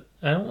you.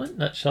 I don't want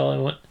nutshell, I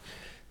want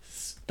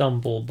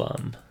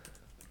stumblebum.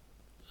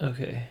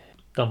 Okay,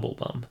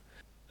 stumblebum.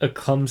 A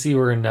clumsy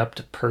or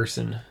inept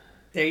person.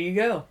 There you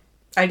go.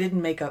 I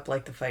didn't make up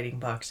the fighting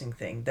boxing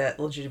thing. That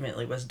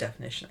legitimately was a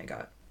definition I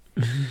got.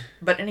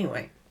 But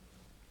anyway.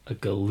 A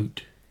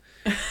galoot.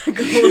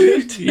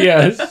 Galoot?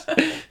 Yes.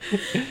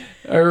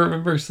 I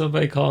remember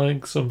somebody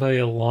calling somebody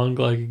a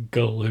long-legged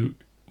galoot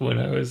when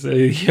I was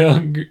a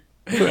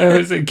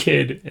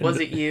kid.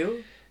 Was it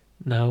you?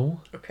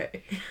 No.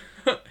 Okay.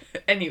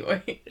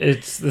 Anyway.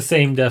 It's the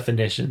same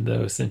definition,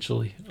 though,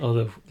 essentially.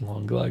 Although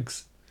long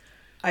legs.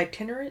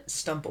 Itinerant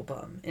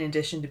stumblebum, in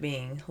addition to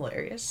being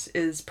hilarious,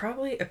 is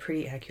probably a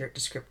pretty accurate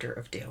descriptor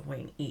of Dale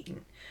Wayne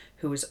Eaton,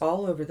 who was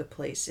all over the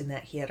place in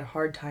that he had a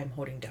hard time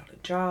holding down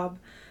a job,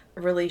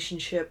 a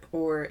relationship,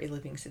 or a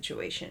living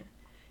situation.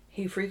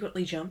 He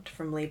frequently jumped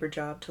from labor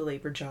job to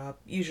labor job,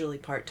 usually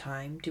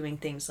part-time, doing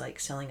things like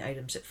selling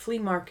items at flea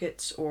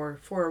markets or,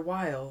 for a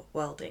while,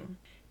 welding.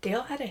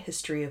 Dale had a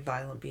history of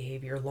violent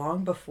behavior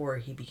long before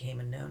he became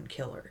a known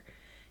killer.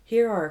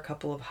 Here are a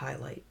couple of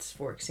highlights,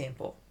 for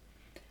example.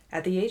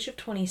 At the age of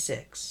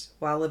 26,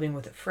 while living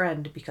with a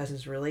friend because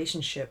his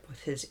relationship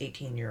with his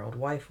 18-year-old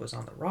wife was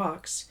on the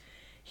rocks,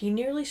 he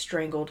nearly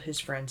strangled his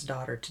friend's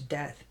daughter to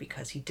death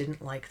because he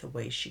didn't like the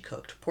way she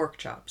cooked pork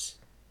chops.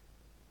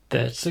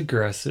 That's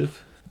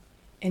aggressive.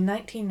 In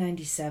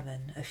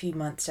 1997, a few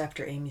months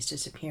after Amy's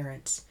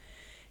disappearance,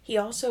 He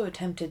also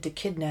attempted to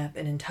kidnap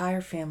an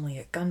entire family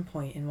at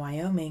gunpoint in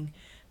Wyoming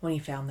when he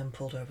found them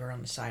pulled over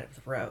on the side of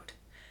the road,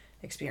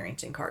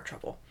 experiencing car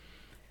trouble.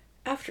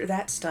 After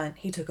that stunt,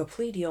 he took a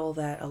plea deal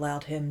that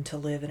allowed him to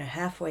live in a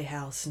halfway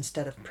house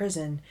instead of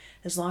prison,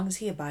 as long as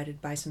he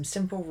abided by some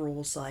simple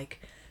rules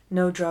like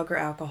no drug or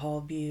alcohol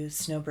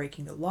abuse, no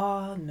breaking the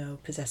law, no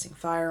possessing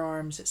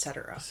firearms,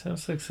 etc.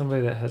 Sounds like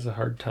somebody that has a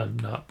hard time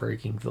not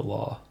breaking the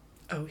law.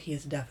 Oh, he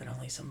is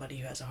definitely somebody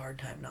who has a hard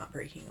time not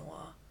breaking the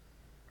law.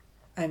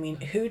 I mean,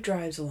 who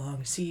drives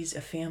along, sees a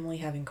family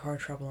having car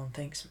trouble, and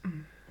thinks,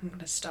 I'm going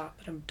to stop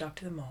and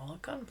abduct them all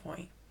at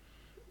gunpoint?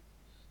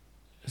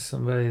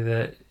 Somebody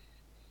that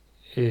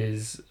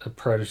is a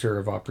predator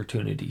of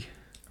opportunity.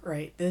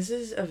 Right. This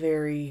is a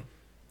very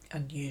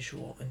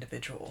unusual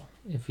individual.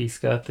 If he's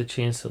got the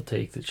chance, he'll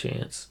take the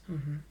chance.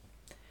 Mm-hmm.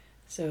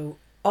 So,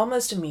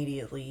 almost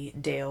immediately,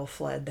 Dale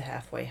fled the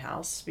halfway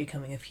house,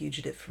 becoming a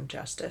fugitive from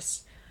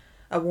justice.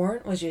 A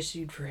warrant was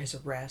issued for his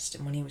arrest,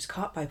 and when he was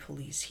caught by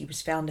police, he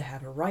was found to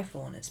have a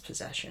rifle in his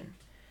possession.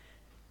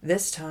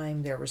 This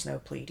time, there was no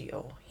plea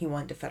deal. He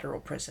went to federal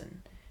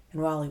prison.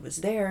 And while he was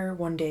there,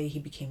 one day he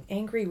became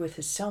angry with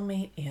his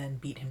cellmate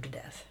and beat him to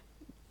death.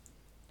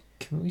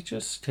 Can we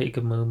just take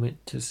a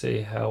moment to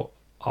say how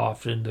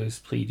often those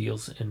plea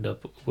deals end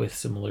up with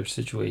similar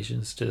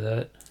situations to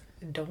that?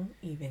 Don't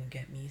even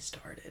get me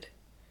started.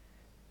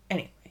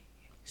 Anyway,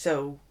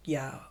 so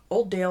yeah,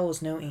 old Dale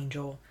was no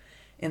angel,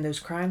 and those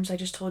crimes I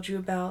just told you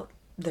about,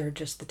 they're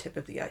just the tip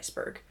of the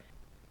iceberg.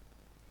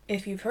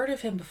 If you've heard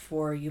of him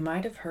before, you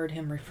might have heard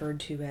him referred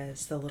to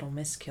as the Little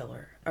Miss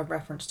Killer, a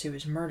reference to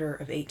his murder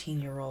of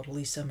 18-year-old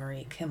Lisa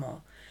Marie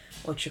Kimmel,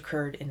 which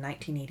occurred in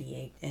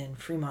 1988 in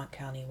Fremont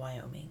County,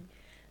 Wyoming,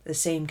 the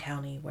same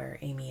county where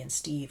Amy and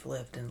Steve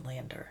lived in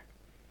Lander.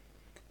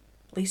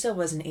 Lisa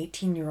was an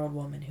 18-year-old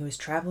woman who was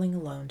traveling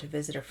alone to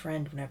visit a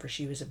friend whenever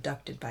she was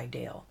abducted by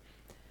Dale.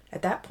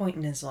 At that point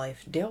in his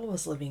life, Dale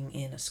was living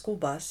in a school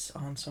bus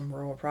on some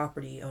rural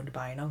property owned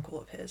by an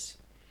uncle of his.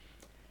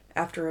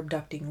 After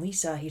abducting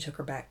Lisa, he took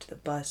her back to the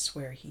bus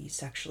where he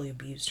sexually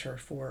abused her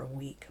for a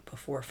week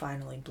before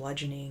finally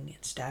bludgeoning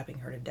and stabbing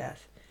her to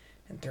death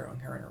and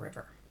throwing her in a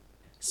river.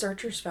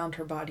 Searchers found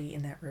her body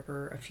in that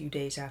river a few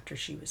days after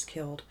she was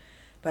killed,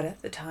 but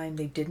at the time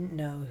they didn't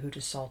know who'd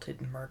assaulted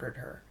and murdered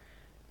her.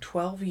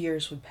 12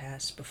 years would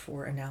pass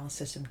before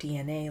analysis of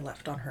DNA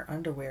left on her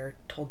underwear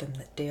told them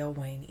that Dale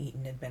Wayne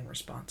Eaton had been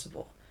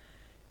responsible.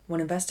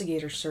 When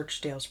investigators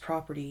searched Dale's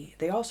property,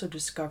 they also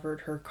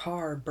discovered her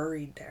car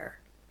buried there.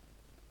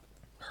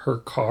 Her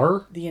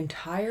car? The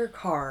entire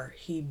car,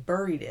 he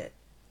buried it.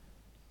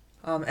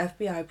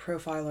 FBI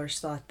profilers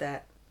thought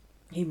that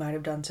he might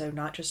have done so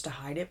not just to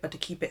hide it, but to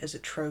keep it as a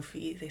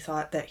trophy. They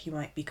thought that he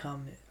might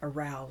become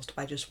aroused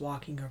by just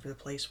walking over the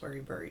place where he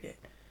buried it.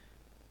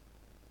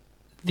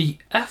 The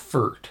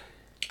effort.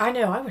 I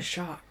know, I was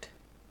shocked.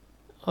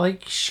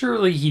 Like,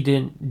 surely he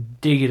didn't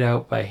dig it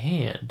out by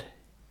hand.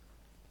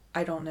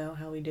 I don't know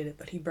how he did it,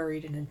 but he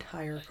buried an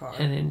entire car.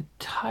 An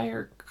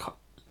entire car?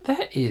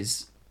 That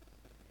is,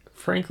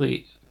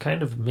 frankly,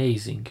 kind of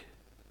amazing.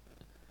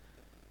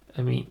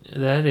 I mean,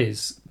 that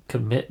is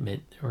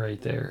commitment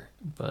right there.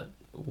 But,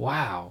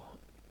 wow.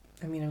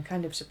 I mean, I'm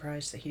kind of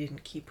surprised that he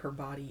didn't keep her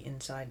body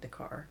inside the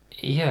car.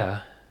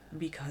 Yeah.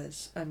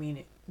 Because, I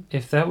mean...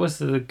 If that was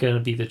going to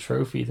be the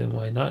trophy, then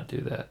why not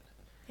do that?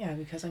 Yeah,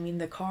 because, I mean,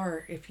 the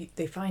car, if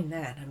they find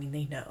that, I mean,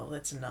 they know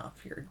that's enough.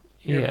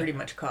 You're pretty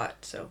much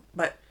caught, so...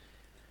 But,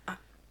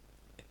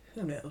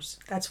 who knows?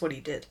 That's what he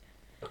did.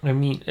 I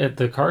mean,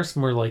 the car's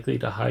more likely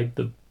to hide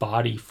the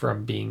body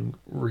from being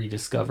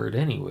rediscovered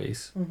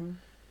anyways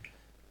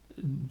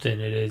than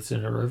it is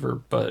in a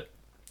river, but...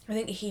 I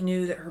think he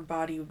knew that her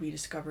body would be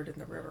discovered in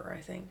the river,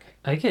 I think.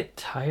 I get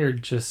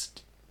tired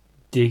just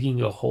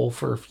digging a hole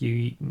for a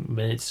few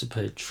minutes to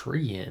put a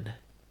tree in.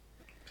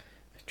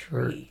 A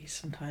tree?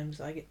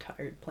 Sometimes I get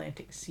tired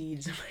planting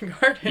seeds in my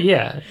garden.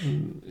 Yeah.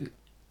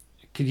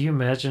 Could you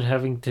imagine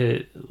having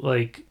to,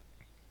 like...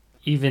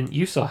 Even,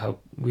 you saw how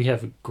we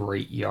have a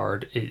great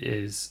yard. It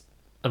is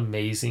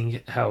amazing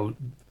how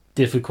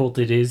difficult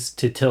it is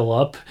to till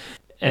up.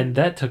 And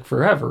that took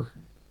forever.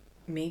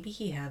 Maybe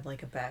he had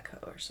like a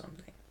backhoe or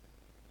something.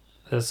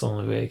 That's the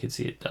only way I could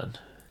see it done.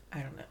 I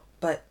don't know.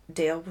 But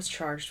Dale was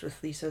charged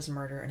with Lisa's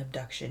murder and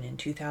abduction in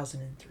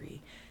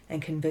 2003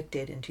 and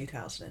convicted in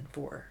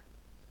 2004.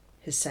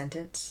 His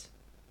sentence?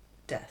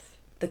 Death.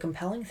 The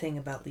compelling thing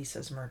about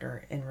Lisa's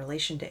murder in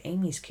relation to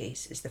Amy's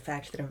case is the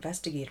fact that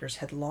investigators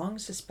had long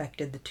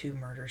suspected the two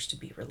murders to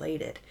be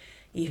related,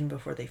 even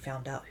before they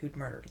found out who'd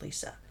murdered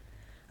Lisa.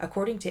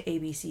 According to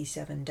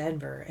ABC7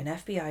 Denver, an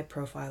FBI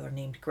profiler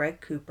named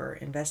Greg Cooper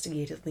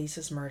investigated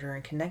Lisa's murder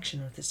in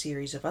connection with a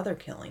series of other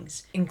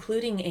killings,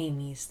 including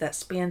Amy's, that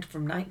spanned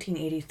from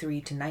 1983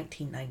 to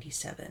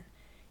 1997.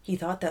 He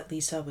thought that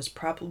Lisa was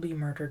probably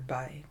murdered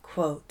by,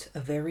 quote,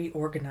 a very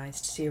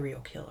organized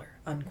serial killer,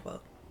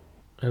 unquote.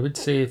 I would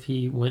say if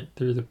he went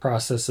through the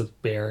process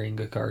of burying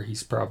a car,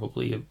 he's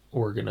probably an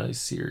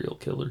organized serial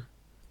killer.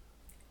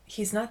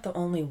 He's not the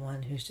only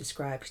one who's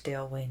described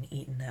Dale Wayne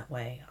Eaton that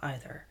way,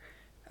 either.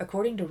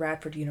 According to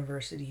Radford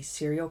University's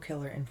Serial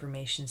Killer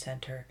Information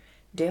Center,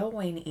 Dale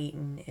Wayne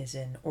Eaton is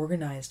an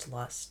organized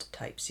lust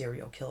type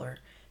serial killer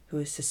who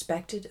is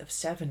suspected of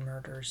 7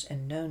 murders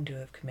and known to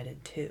have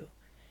committed 2.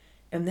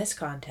 In this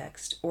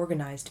context,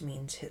 organized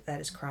means that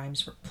his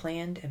crimes were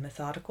planned and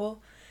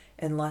methodical,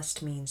 and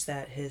lust means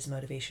that his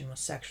motivation was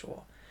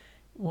sexual.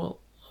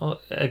 Well,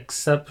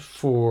 except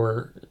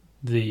for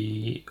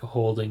the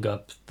holding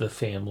up the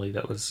family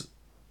that was...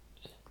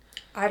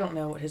 I don't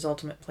know what his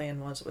ultimate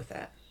plan was with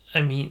that.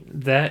 I mean,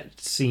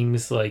 that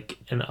seems like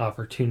an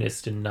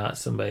opportunist and not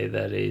somebody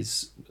that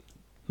is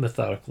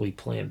methodically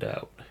planned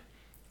out.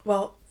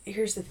 Well,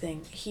 here's the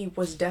thing. He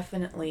was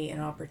definitely an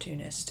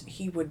opportunist.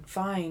 He would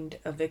find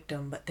a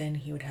victim, but then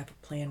he would have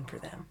a plan for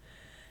them.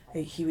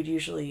 He would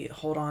usually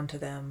hold on to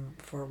them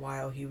for a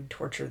while. He would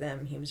torture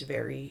them. He was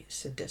very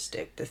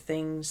sadistic. The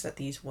things that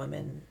these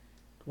women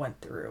went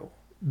through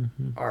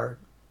are...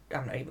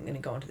 I'm not even going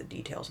to go into the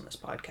details in this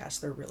podcast.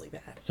 They're really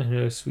bad. I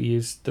noticed we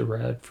used the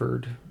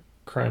Radford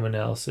crime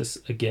analysis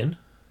again.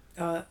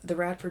 The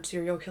Radford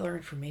Serial Killer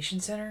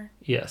Information Center?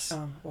 Yes.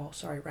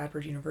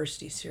 Radford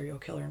University Serial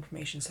Killer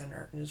Information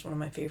Center is one of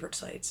my favorite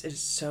sites. It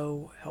is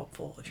so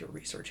helpful if you're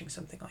researching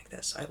something like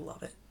this. I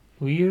love it.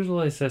 We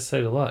utilize that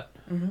site a lot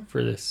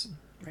for this.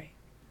 Right.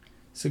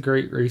 It's a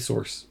great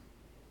resource.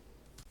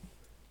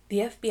 The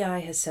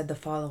FBI has said the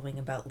following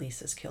about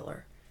Lisa's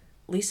killer.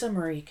 Lisa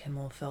Marie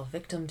Kimmel fell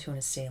victim to an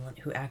assailant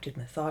who acted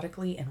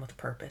methodically and with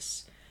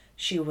purpose.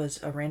 She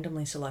was a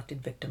randomly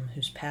selected victim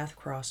whose path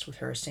crossed with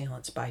her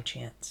assailant's by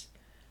chance.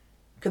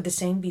 Could the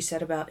same be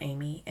said about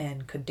Amy,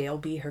 and could Dale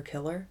be her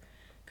killer?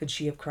 Could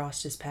she have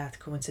crossed his path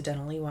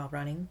coincidentally while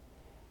running?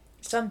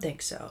 Some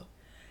think so.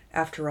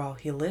 After all,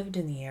 he lived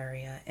in the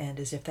area, and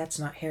as if that's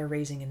not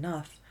hair-raising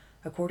enough,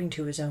 according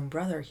to his own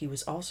brother, he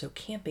was also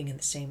camping in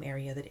the same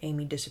area that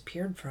Amy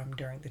disappeared from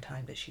during the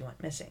time that she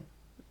went missing.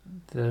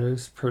 That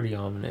is pretty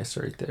ominous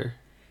right there.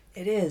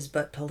 It is,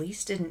 but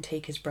police didn't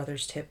take his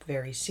brother's tip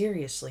very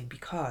seriously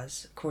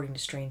because, according to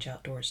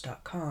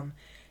StrangeOutdoors.com,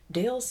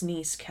 Dale's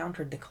niece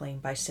countered the claim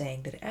by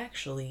saying that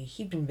actually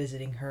he'd been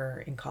visiting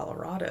her in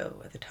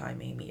Colorado at the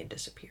time Amy had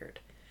disappeared.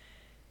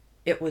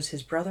 It was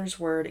his brother's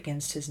word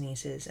against his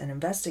niece's, and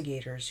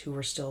investigators, who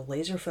were still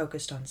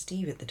laser-focused on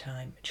Steve at the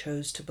time,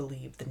 chose to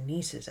believe the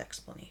niece's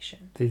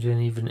explanation. They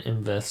didn't even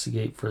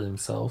investigate for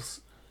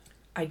themselves?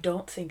 I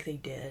don't think they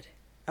did.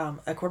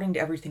 According to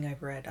everything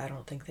I've read, I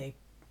don't think they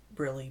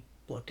really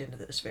looked into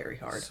this very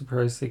hard.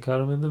 Surprised they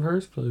caught him in the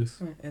first place.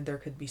 And there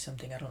could be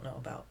something I don't know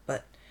about.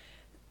 But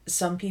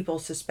some people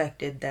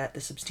suspected that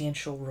the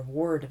substantial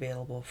reward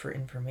available for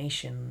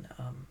information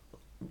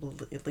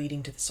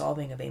leading to the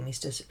solving of Amy's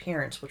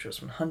disappearance, which was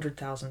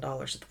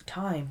 $100,000 at the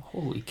time.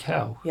 Holy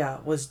cow. Yeah,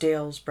 was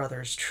Dale's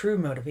brother's true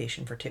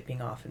motivation for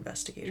tipping off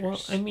investigators. Well,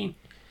 I mean,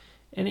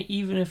 and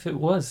even if it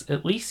was,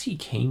 at least he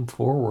came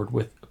forward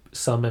with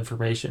some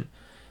information.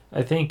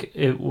 I think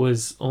it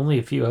was only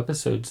a few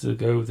episodes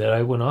ago that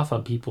I went off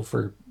on people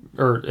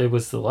or it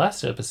was the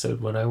last episode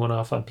when I went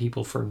off on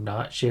people for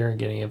not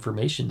sharing any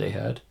information they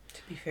had.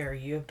 To be fair,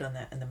 you have done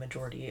that in the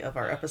majority of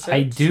our episodes.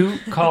 I do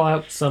call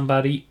out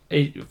somebody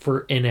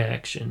for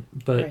inaction,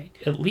 but right.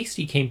 At least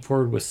he came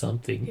forward with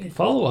something. Yeah.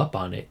 Follow up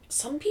on it.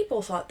 Some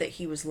people thought that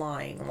he was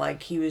lying,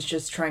 like he was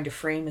just trying to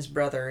frame his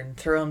brother and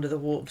throw him to the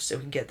wolves so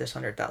he could get this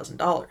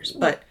 $100,000.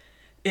 But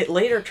it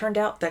later turned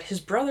out that his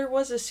brother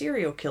was a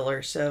serial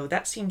killer, so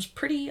that seems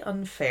pretty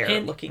unfair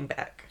and looking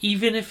back.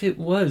 Even if it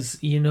was,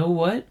 you know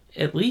what?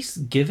 At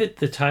least give it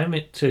the time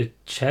to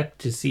check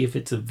to see if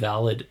it's a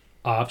valid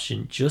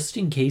option, just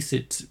in case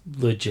it's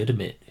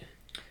legitimate.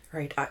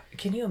 Right.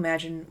 Can you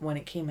imagine when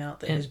it came out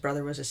that his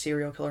brother was a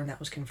serial killer and that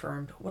was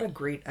confirmed? What a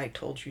great I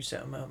told you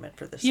so moment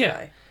for this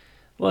guy.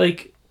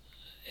 Like,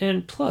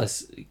 and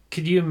plus,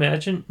 could you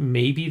imagine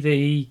maybe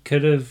they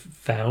could have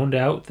found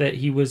out that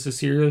he was a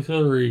serial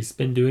killer or he's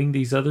been doing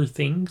these other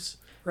things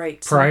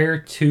prior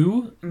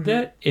to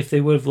that, if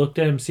they would have looked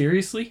at him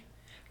seriously?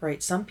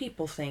 Right. Some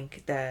people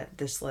think that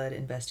this led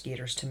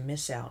investigators to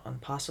miss out on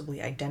possibly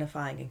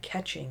identifying and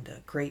catching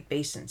the Great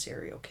Basin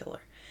serial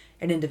killer,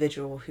 an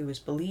individual who is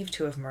believed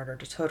to have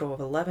murdered a total of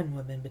 11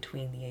 women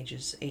between the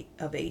ages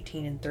of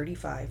 18 and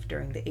 35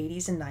 during the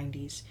 80s and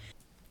 90s,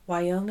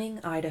 Wyoming,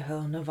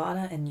 Idaho,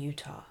 Nevada, and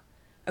Utah.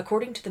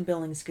 According to the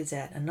Billings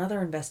Gazette,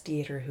 another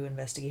investigator who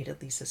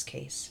investigated Lisa's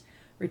case,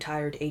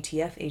 retired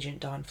ATF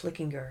agent Don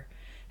Flickinger,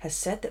 has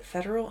said that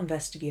federal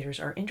investigators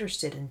are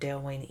interested in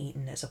Dale Wayne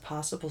Eaton as a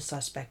possible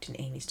suspect in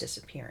Amy's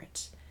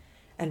disappearance.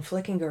 And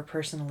Flickinger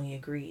personally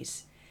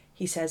agrees.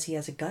 He says he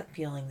has a gut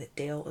feeling that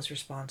Dale is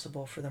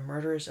responsible for the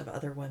murders of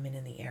other women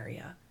in the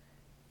area.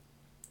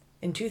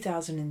 In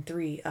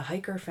 2003, a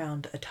hiker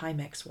found a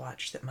Timex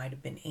watch that might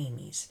have been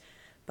Amy's,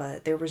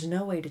 but there was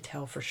no way to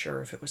tell for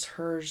sure if it was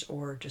hers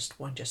or just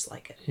one just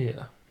like it.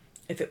 Yeah.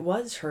 If it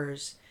was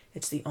hers,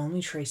 it's the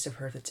only trace of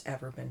her that's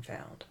ever been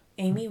found.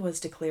 Amy was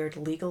declared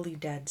legally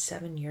dead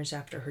 7 years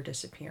after her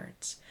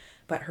disappearance,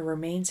 but her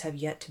remains have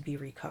yet to be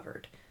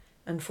recovered.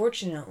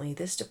 Unfortunately,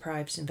 this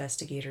deprives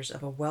investigators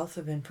of a wealth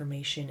of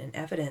information and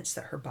evidence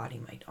that her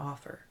body might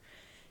offer.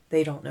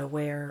 They don't know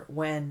where,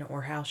 when,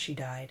 or how she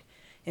died,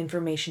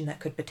 information that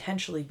could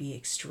potentially be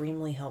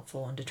extremely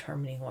helpful in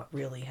determining what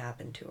really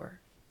happened to her.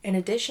 In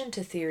addition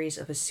to theories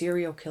of a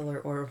serial killer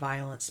or a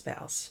violent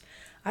spouse,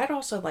 I'd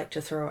also like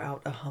to throw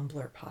out a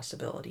humbler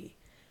possibility.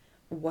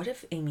 What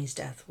if Amy's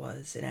death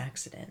was an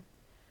accident?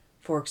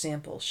 For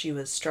example, she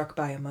was struck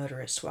by a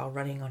motorist while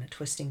running on a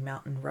twisting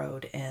mountain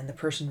road, and the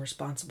person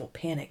responsible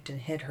panicked and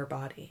hid her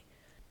body.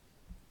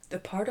 The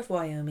part of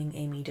Wyoming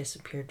Amy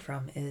disappeared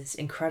from is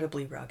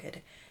incredibly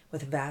rugged,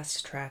 with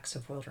vast tracts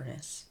of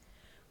wilderness.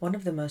 One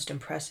of the most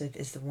impressive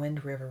is the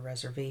Wind River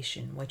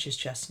Reservation, which is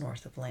just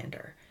north of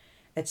Lander.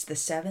 It's the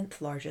 7th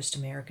largest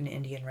American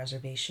Indian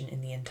reservation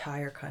in the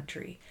entire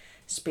country,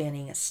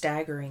 spanning a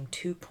staggering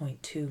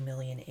 2.2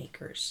 million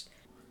acres.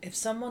 If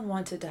someone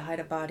wanted to hide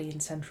a body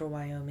in central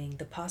Wyoming,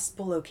 the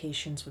possible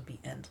locations would be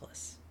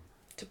endless.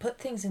 To put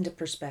things into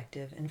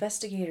perspective,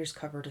 investigators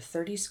covered a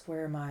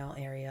 30-square-mile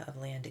area of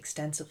land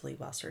extensively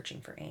while searching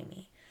for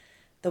Amy.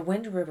 The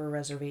Wind River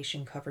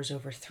Reservation covers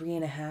over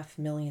 3.5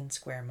 million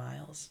square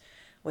miles,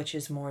 which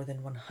is more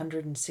than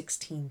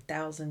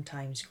 116,000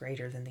 times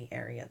greater than the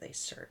area they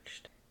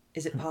searched.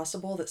 Is it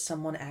possible that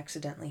someone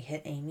accidentally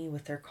hit Amy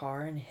with their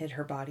car and hid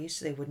her body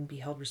so they wouldn't be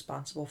held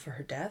responsible for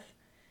her death?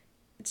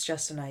 It's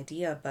just an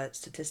idea, but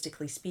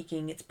statistically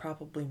speaking, it's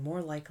probably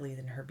more likely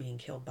than her being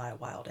killed by a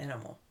wild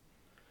animal.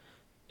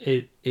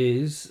 It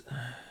is.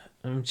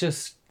 I'm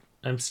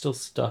still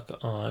stuck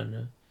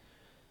on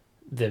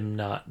them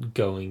not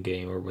going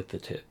anywhere with the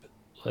tip.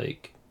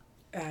 Like,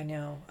 I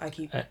know. I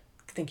keep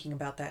thinking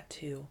about that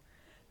too.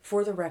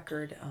 For the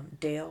record,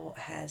 Dale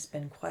has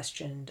been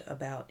questioned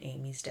about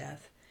Amy's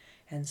death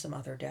and some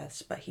other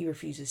deaths, but he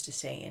refuses to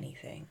say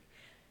anything.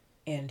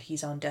 And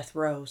he's on death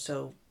row,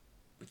 so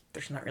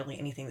there's not really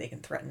anything they can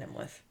threaten him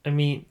with. I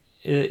mean,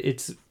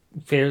 it's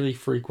fairly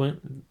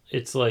frequent.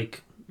 It's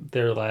like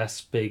their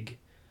last big,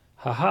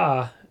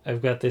 haha,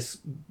 I've got this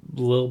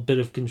little bit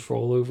of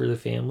control over the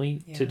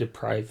family to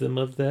deprive them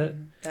of that.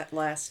 That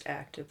last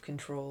act of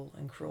control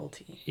and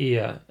cruelty.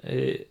 Yeah,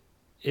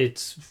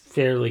 it's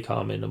fairly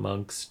common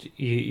amongst,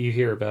 you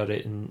hear about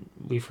it, and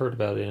we've heard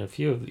about it in a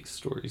few of these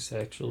stories,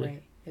 actually.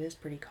 Right, it is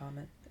pretty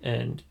common.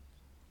 And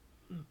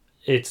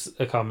it's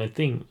a common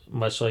thing,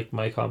 much like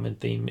my common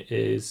theme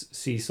is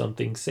see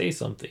something, say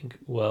something.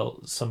 Well,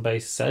 somebody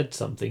said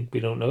something. We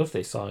don't know if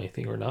they saw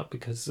anything or not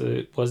because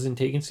it wasn't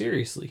taken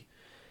seriously.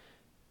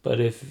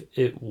 But if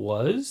it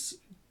was,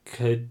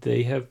 could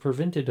they have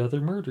prevented other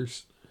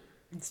murders?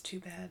 It's too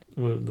bad.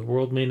 Well, the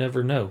world may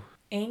never know.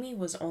 Amy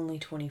was only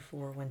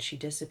 24 when she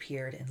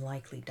disappeared and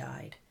likely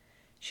died.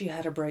 She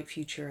had a bright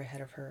future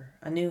ahead of her,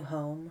 a new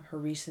home, her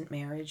recent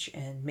marriage,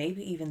 and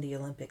maybe even the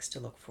Olympics to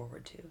look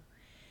forward to.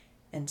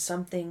 And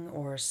something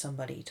or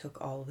somebody took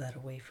all of that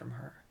away from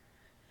her.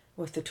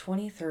 With the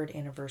 23rd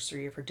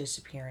anniversary of her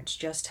disappearance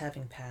just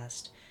having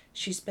passed,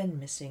 she's been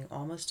missing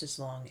almost as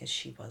long as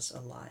she was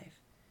alive.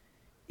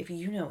 If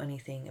you know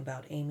anything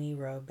about Amy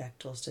Rowe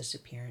Bechtel's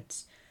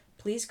disappearance,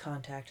 please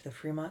contact the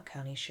Fremont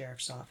County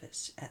Sheriff's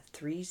Office at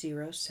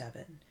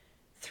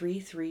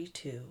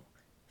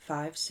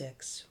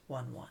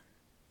 307-332-5611.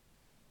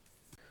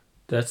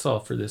 That's all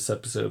for this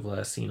episode of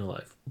Last Seen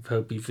Alive. We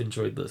hope you've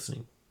enjoyed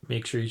listening.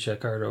 Make sure you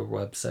check out our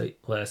website,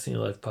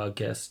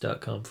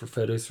 lastseenalivepodcast.com, for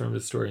photos from the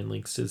story and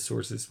links to the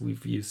sources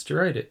we've used to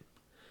write it.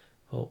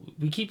 Well,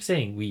 we keep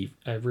saying we.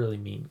 I really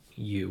mean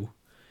you.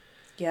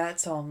 Yeah,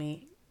 it's all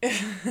me.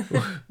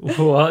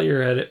 While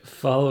you're at it,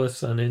 follow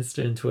us on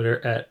Insta and Twitter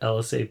at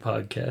LSA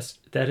Podcast.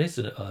 That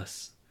isn't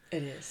us.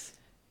 It is.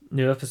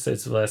 New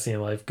episodes of Last Seen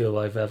Alive go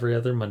live every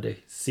other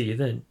Monday. See you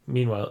then.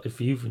 Meanwhile, if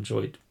you've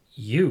enjoyed,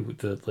 you,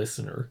 the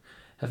listener,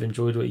 have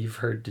enjoyed what you've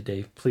heard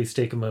today, please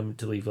take a moment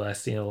to leave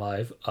Last Seen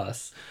Alive,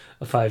 us,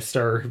 a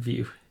 5-star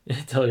review.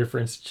 Tell your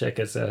friends to check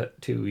us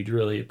out, too. We'd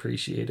really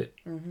appreciate it.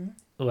 Mm-hmm.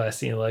 Last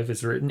Seen Alive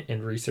is written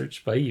and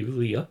researched by you,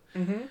 Leah.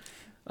 Mm-hmm.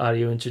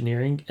 Audio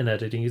engineering and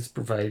editing is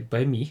provided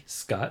by me,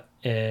 Scott,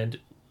 and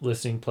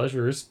listening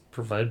pleasure is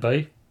provided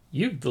by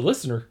you, the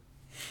listener.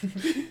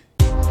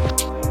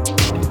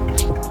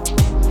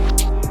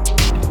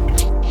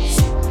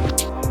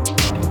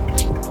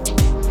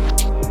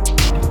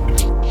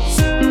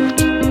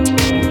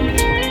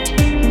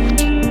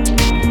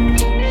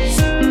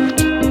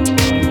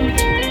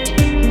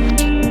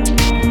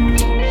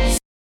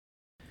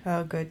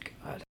 Oh, good.